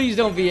no, please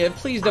don't be it.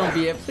 Please don't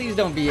be it. Please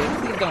don't be it.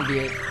 Please don't be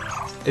it.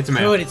 It's a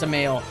male. Good, it's a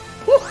male.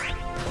 Woo.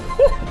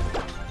 Woo.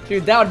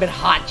 Dude, that would have been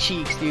hot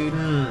cheeks, dude.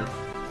 Hmm.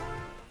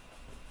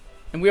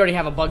 And we already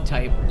have a bug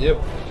type. Yep.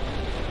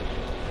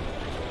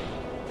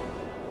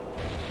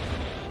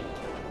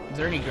 Is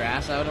there any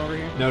grass out over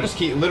here? No, just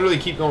literally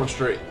keep going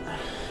straight.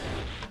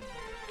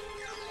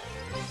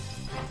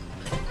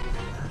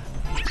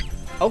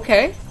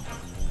 Okay.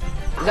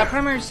 Is that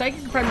primary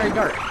psychic or primary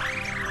dark?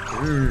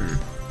 Hmm.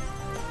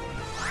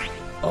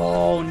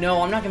 Oh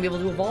no, I'm not gonna be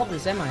able to evolve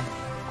this, am I?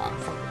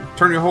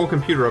 Turn your whole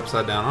computer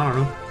upside down. I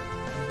don't know.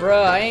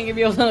 Bruh, I ain't gonna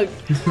be able to.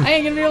 I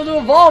ain't gonna be able to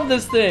evolve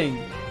this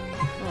thing.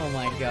 Oh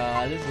my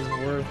god, this is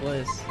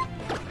worthless.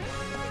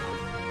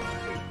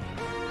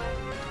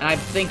 I'm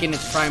thinking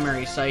it's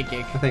primary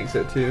psychic. I think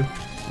so too.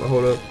 But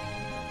hold up.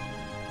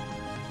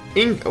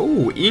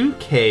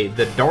 Inkay,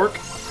 the dark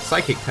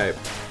psychic type.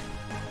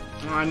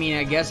 Well, I mean,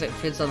 I guess it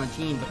fits on the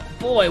team, but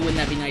boy, wouldn't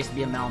that be nice to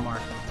be a Malmark.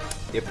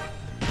 Yep.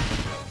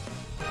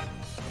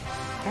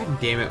 God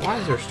damn it! Why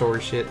is there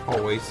story shit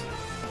always?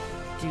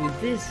 Dude,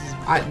 this is.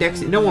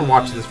 Dexy, no one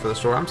watches this for the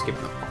story. I'm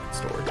skipping the fucking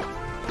story.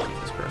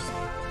 Jesus Christ.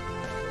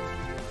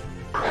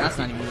 That's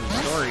not even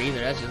the story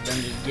either. That's just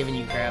them just giving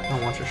you crap. I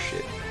don't want your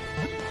shit.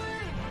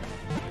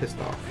 Pissed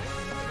off.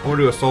 I want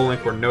to do a Soul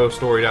Link where no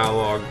story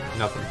dialogue,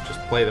 nothing. Just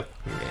play the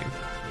fucking game.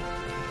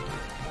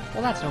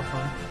 Well, that's no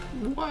fun.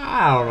 Well,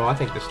 I don't know. I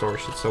think the story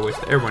shit's so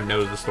wasted. Everyone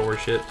knows the story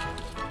shit.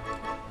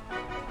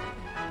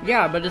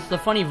 Yeah, but it's the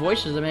funny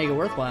voices that make it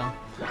worthwhile.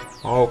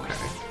 Okay.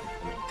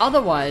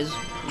 Otherwise,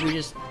 we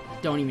just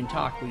don't even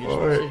talk. We just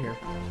sit here.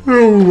 We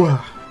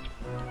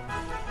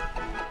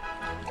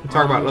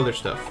talk about other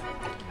stuff.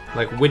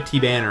 Like Witty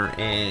Banner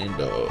and...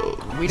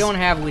 We don't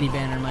have Witty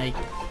Banner, Mike.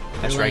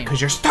 That's right, because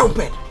you're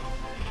stupid!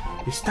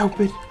 You're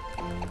stupid.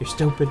 You're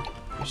stupid.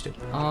 You're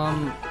stupid.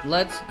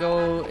 Let's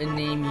go and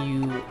name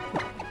you...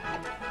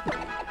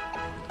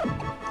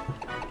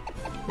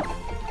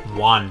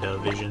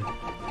 WandaVision.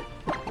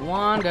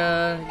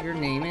 Wanda. Your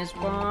name is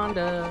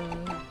Wanda.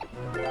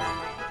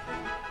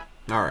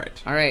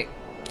 Alright. Alright.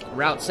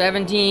 Route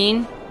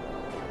 17.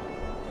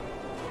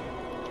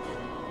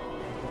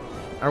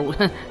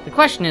 The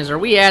question is, are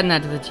we adding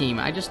that to the team?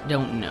 I just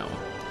don't know.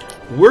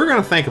 We're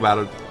going to think about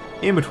it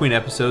in between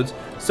episodes.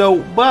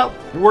 So, but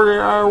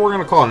we're going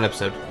to call it an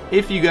episode.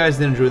 If you guys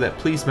did enjoy that,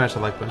 please smash the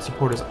like button.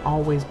 Support is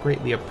always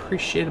greatly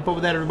appreciated. But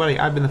with that, everybody,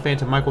 I've been the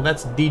Phantom Michael.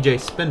 That's DJ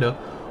Spinda.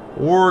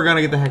 We're going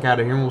to get the heck out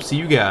of here, and we'll see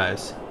you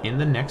guys in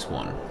the next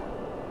one.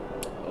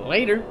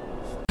 Later.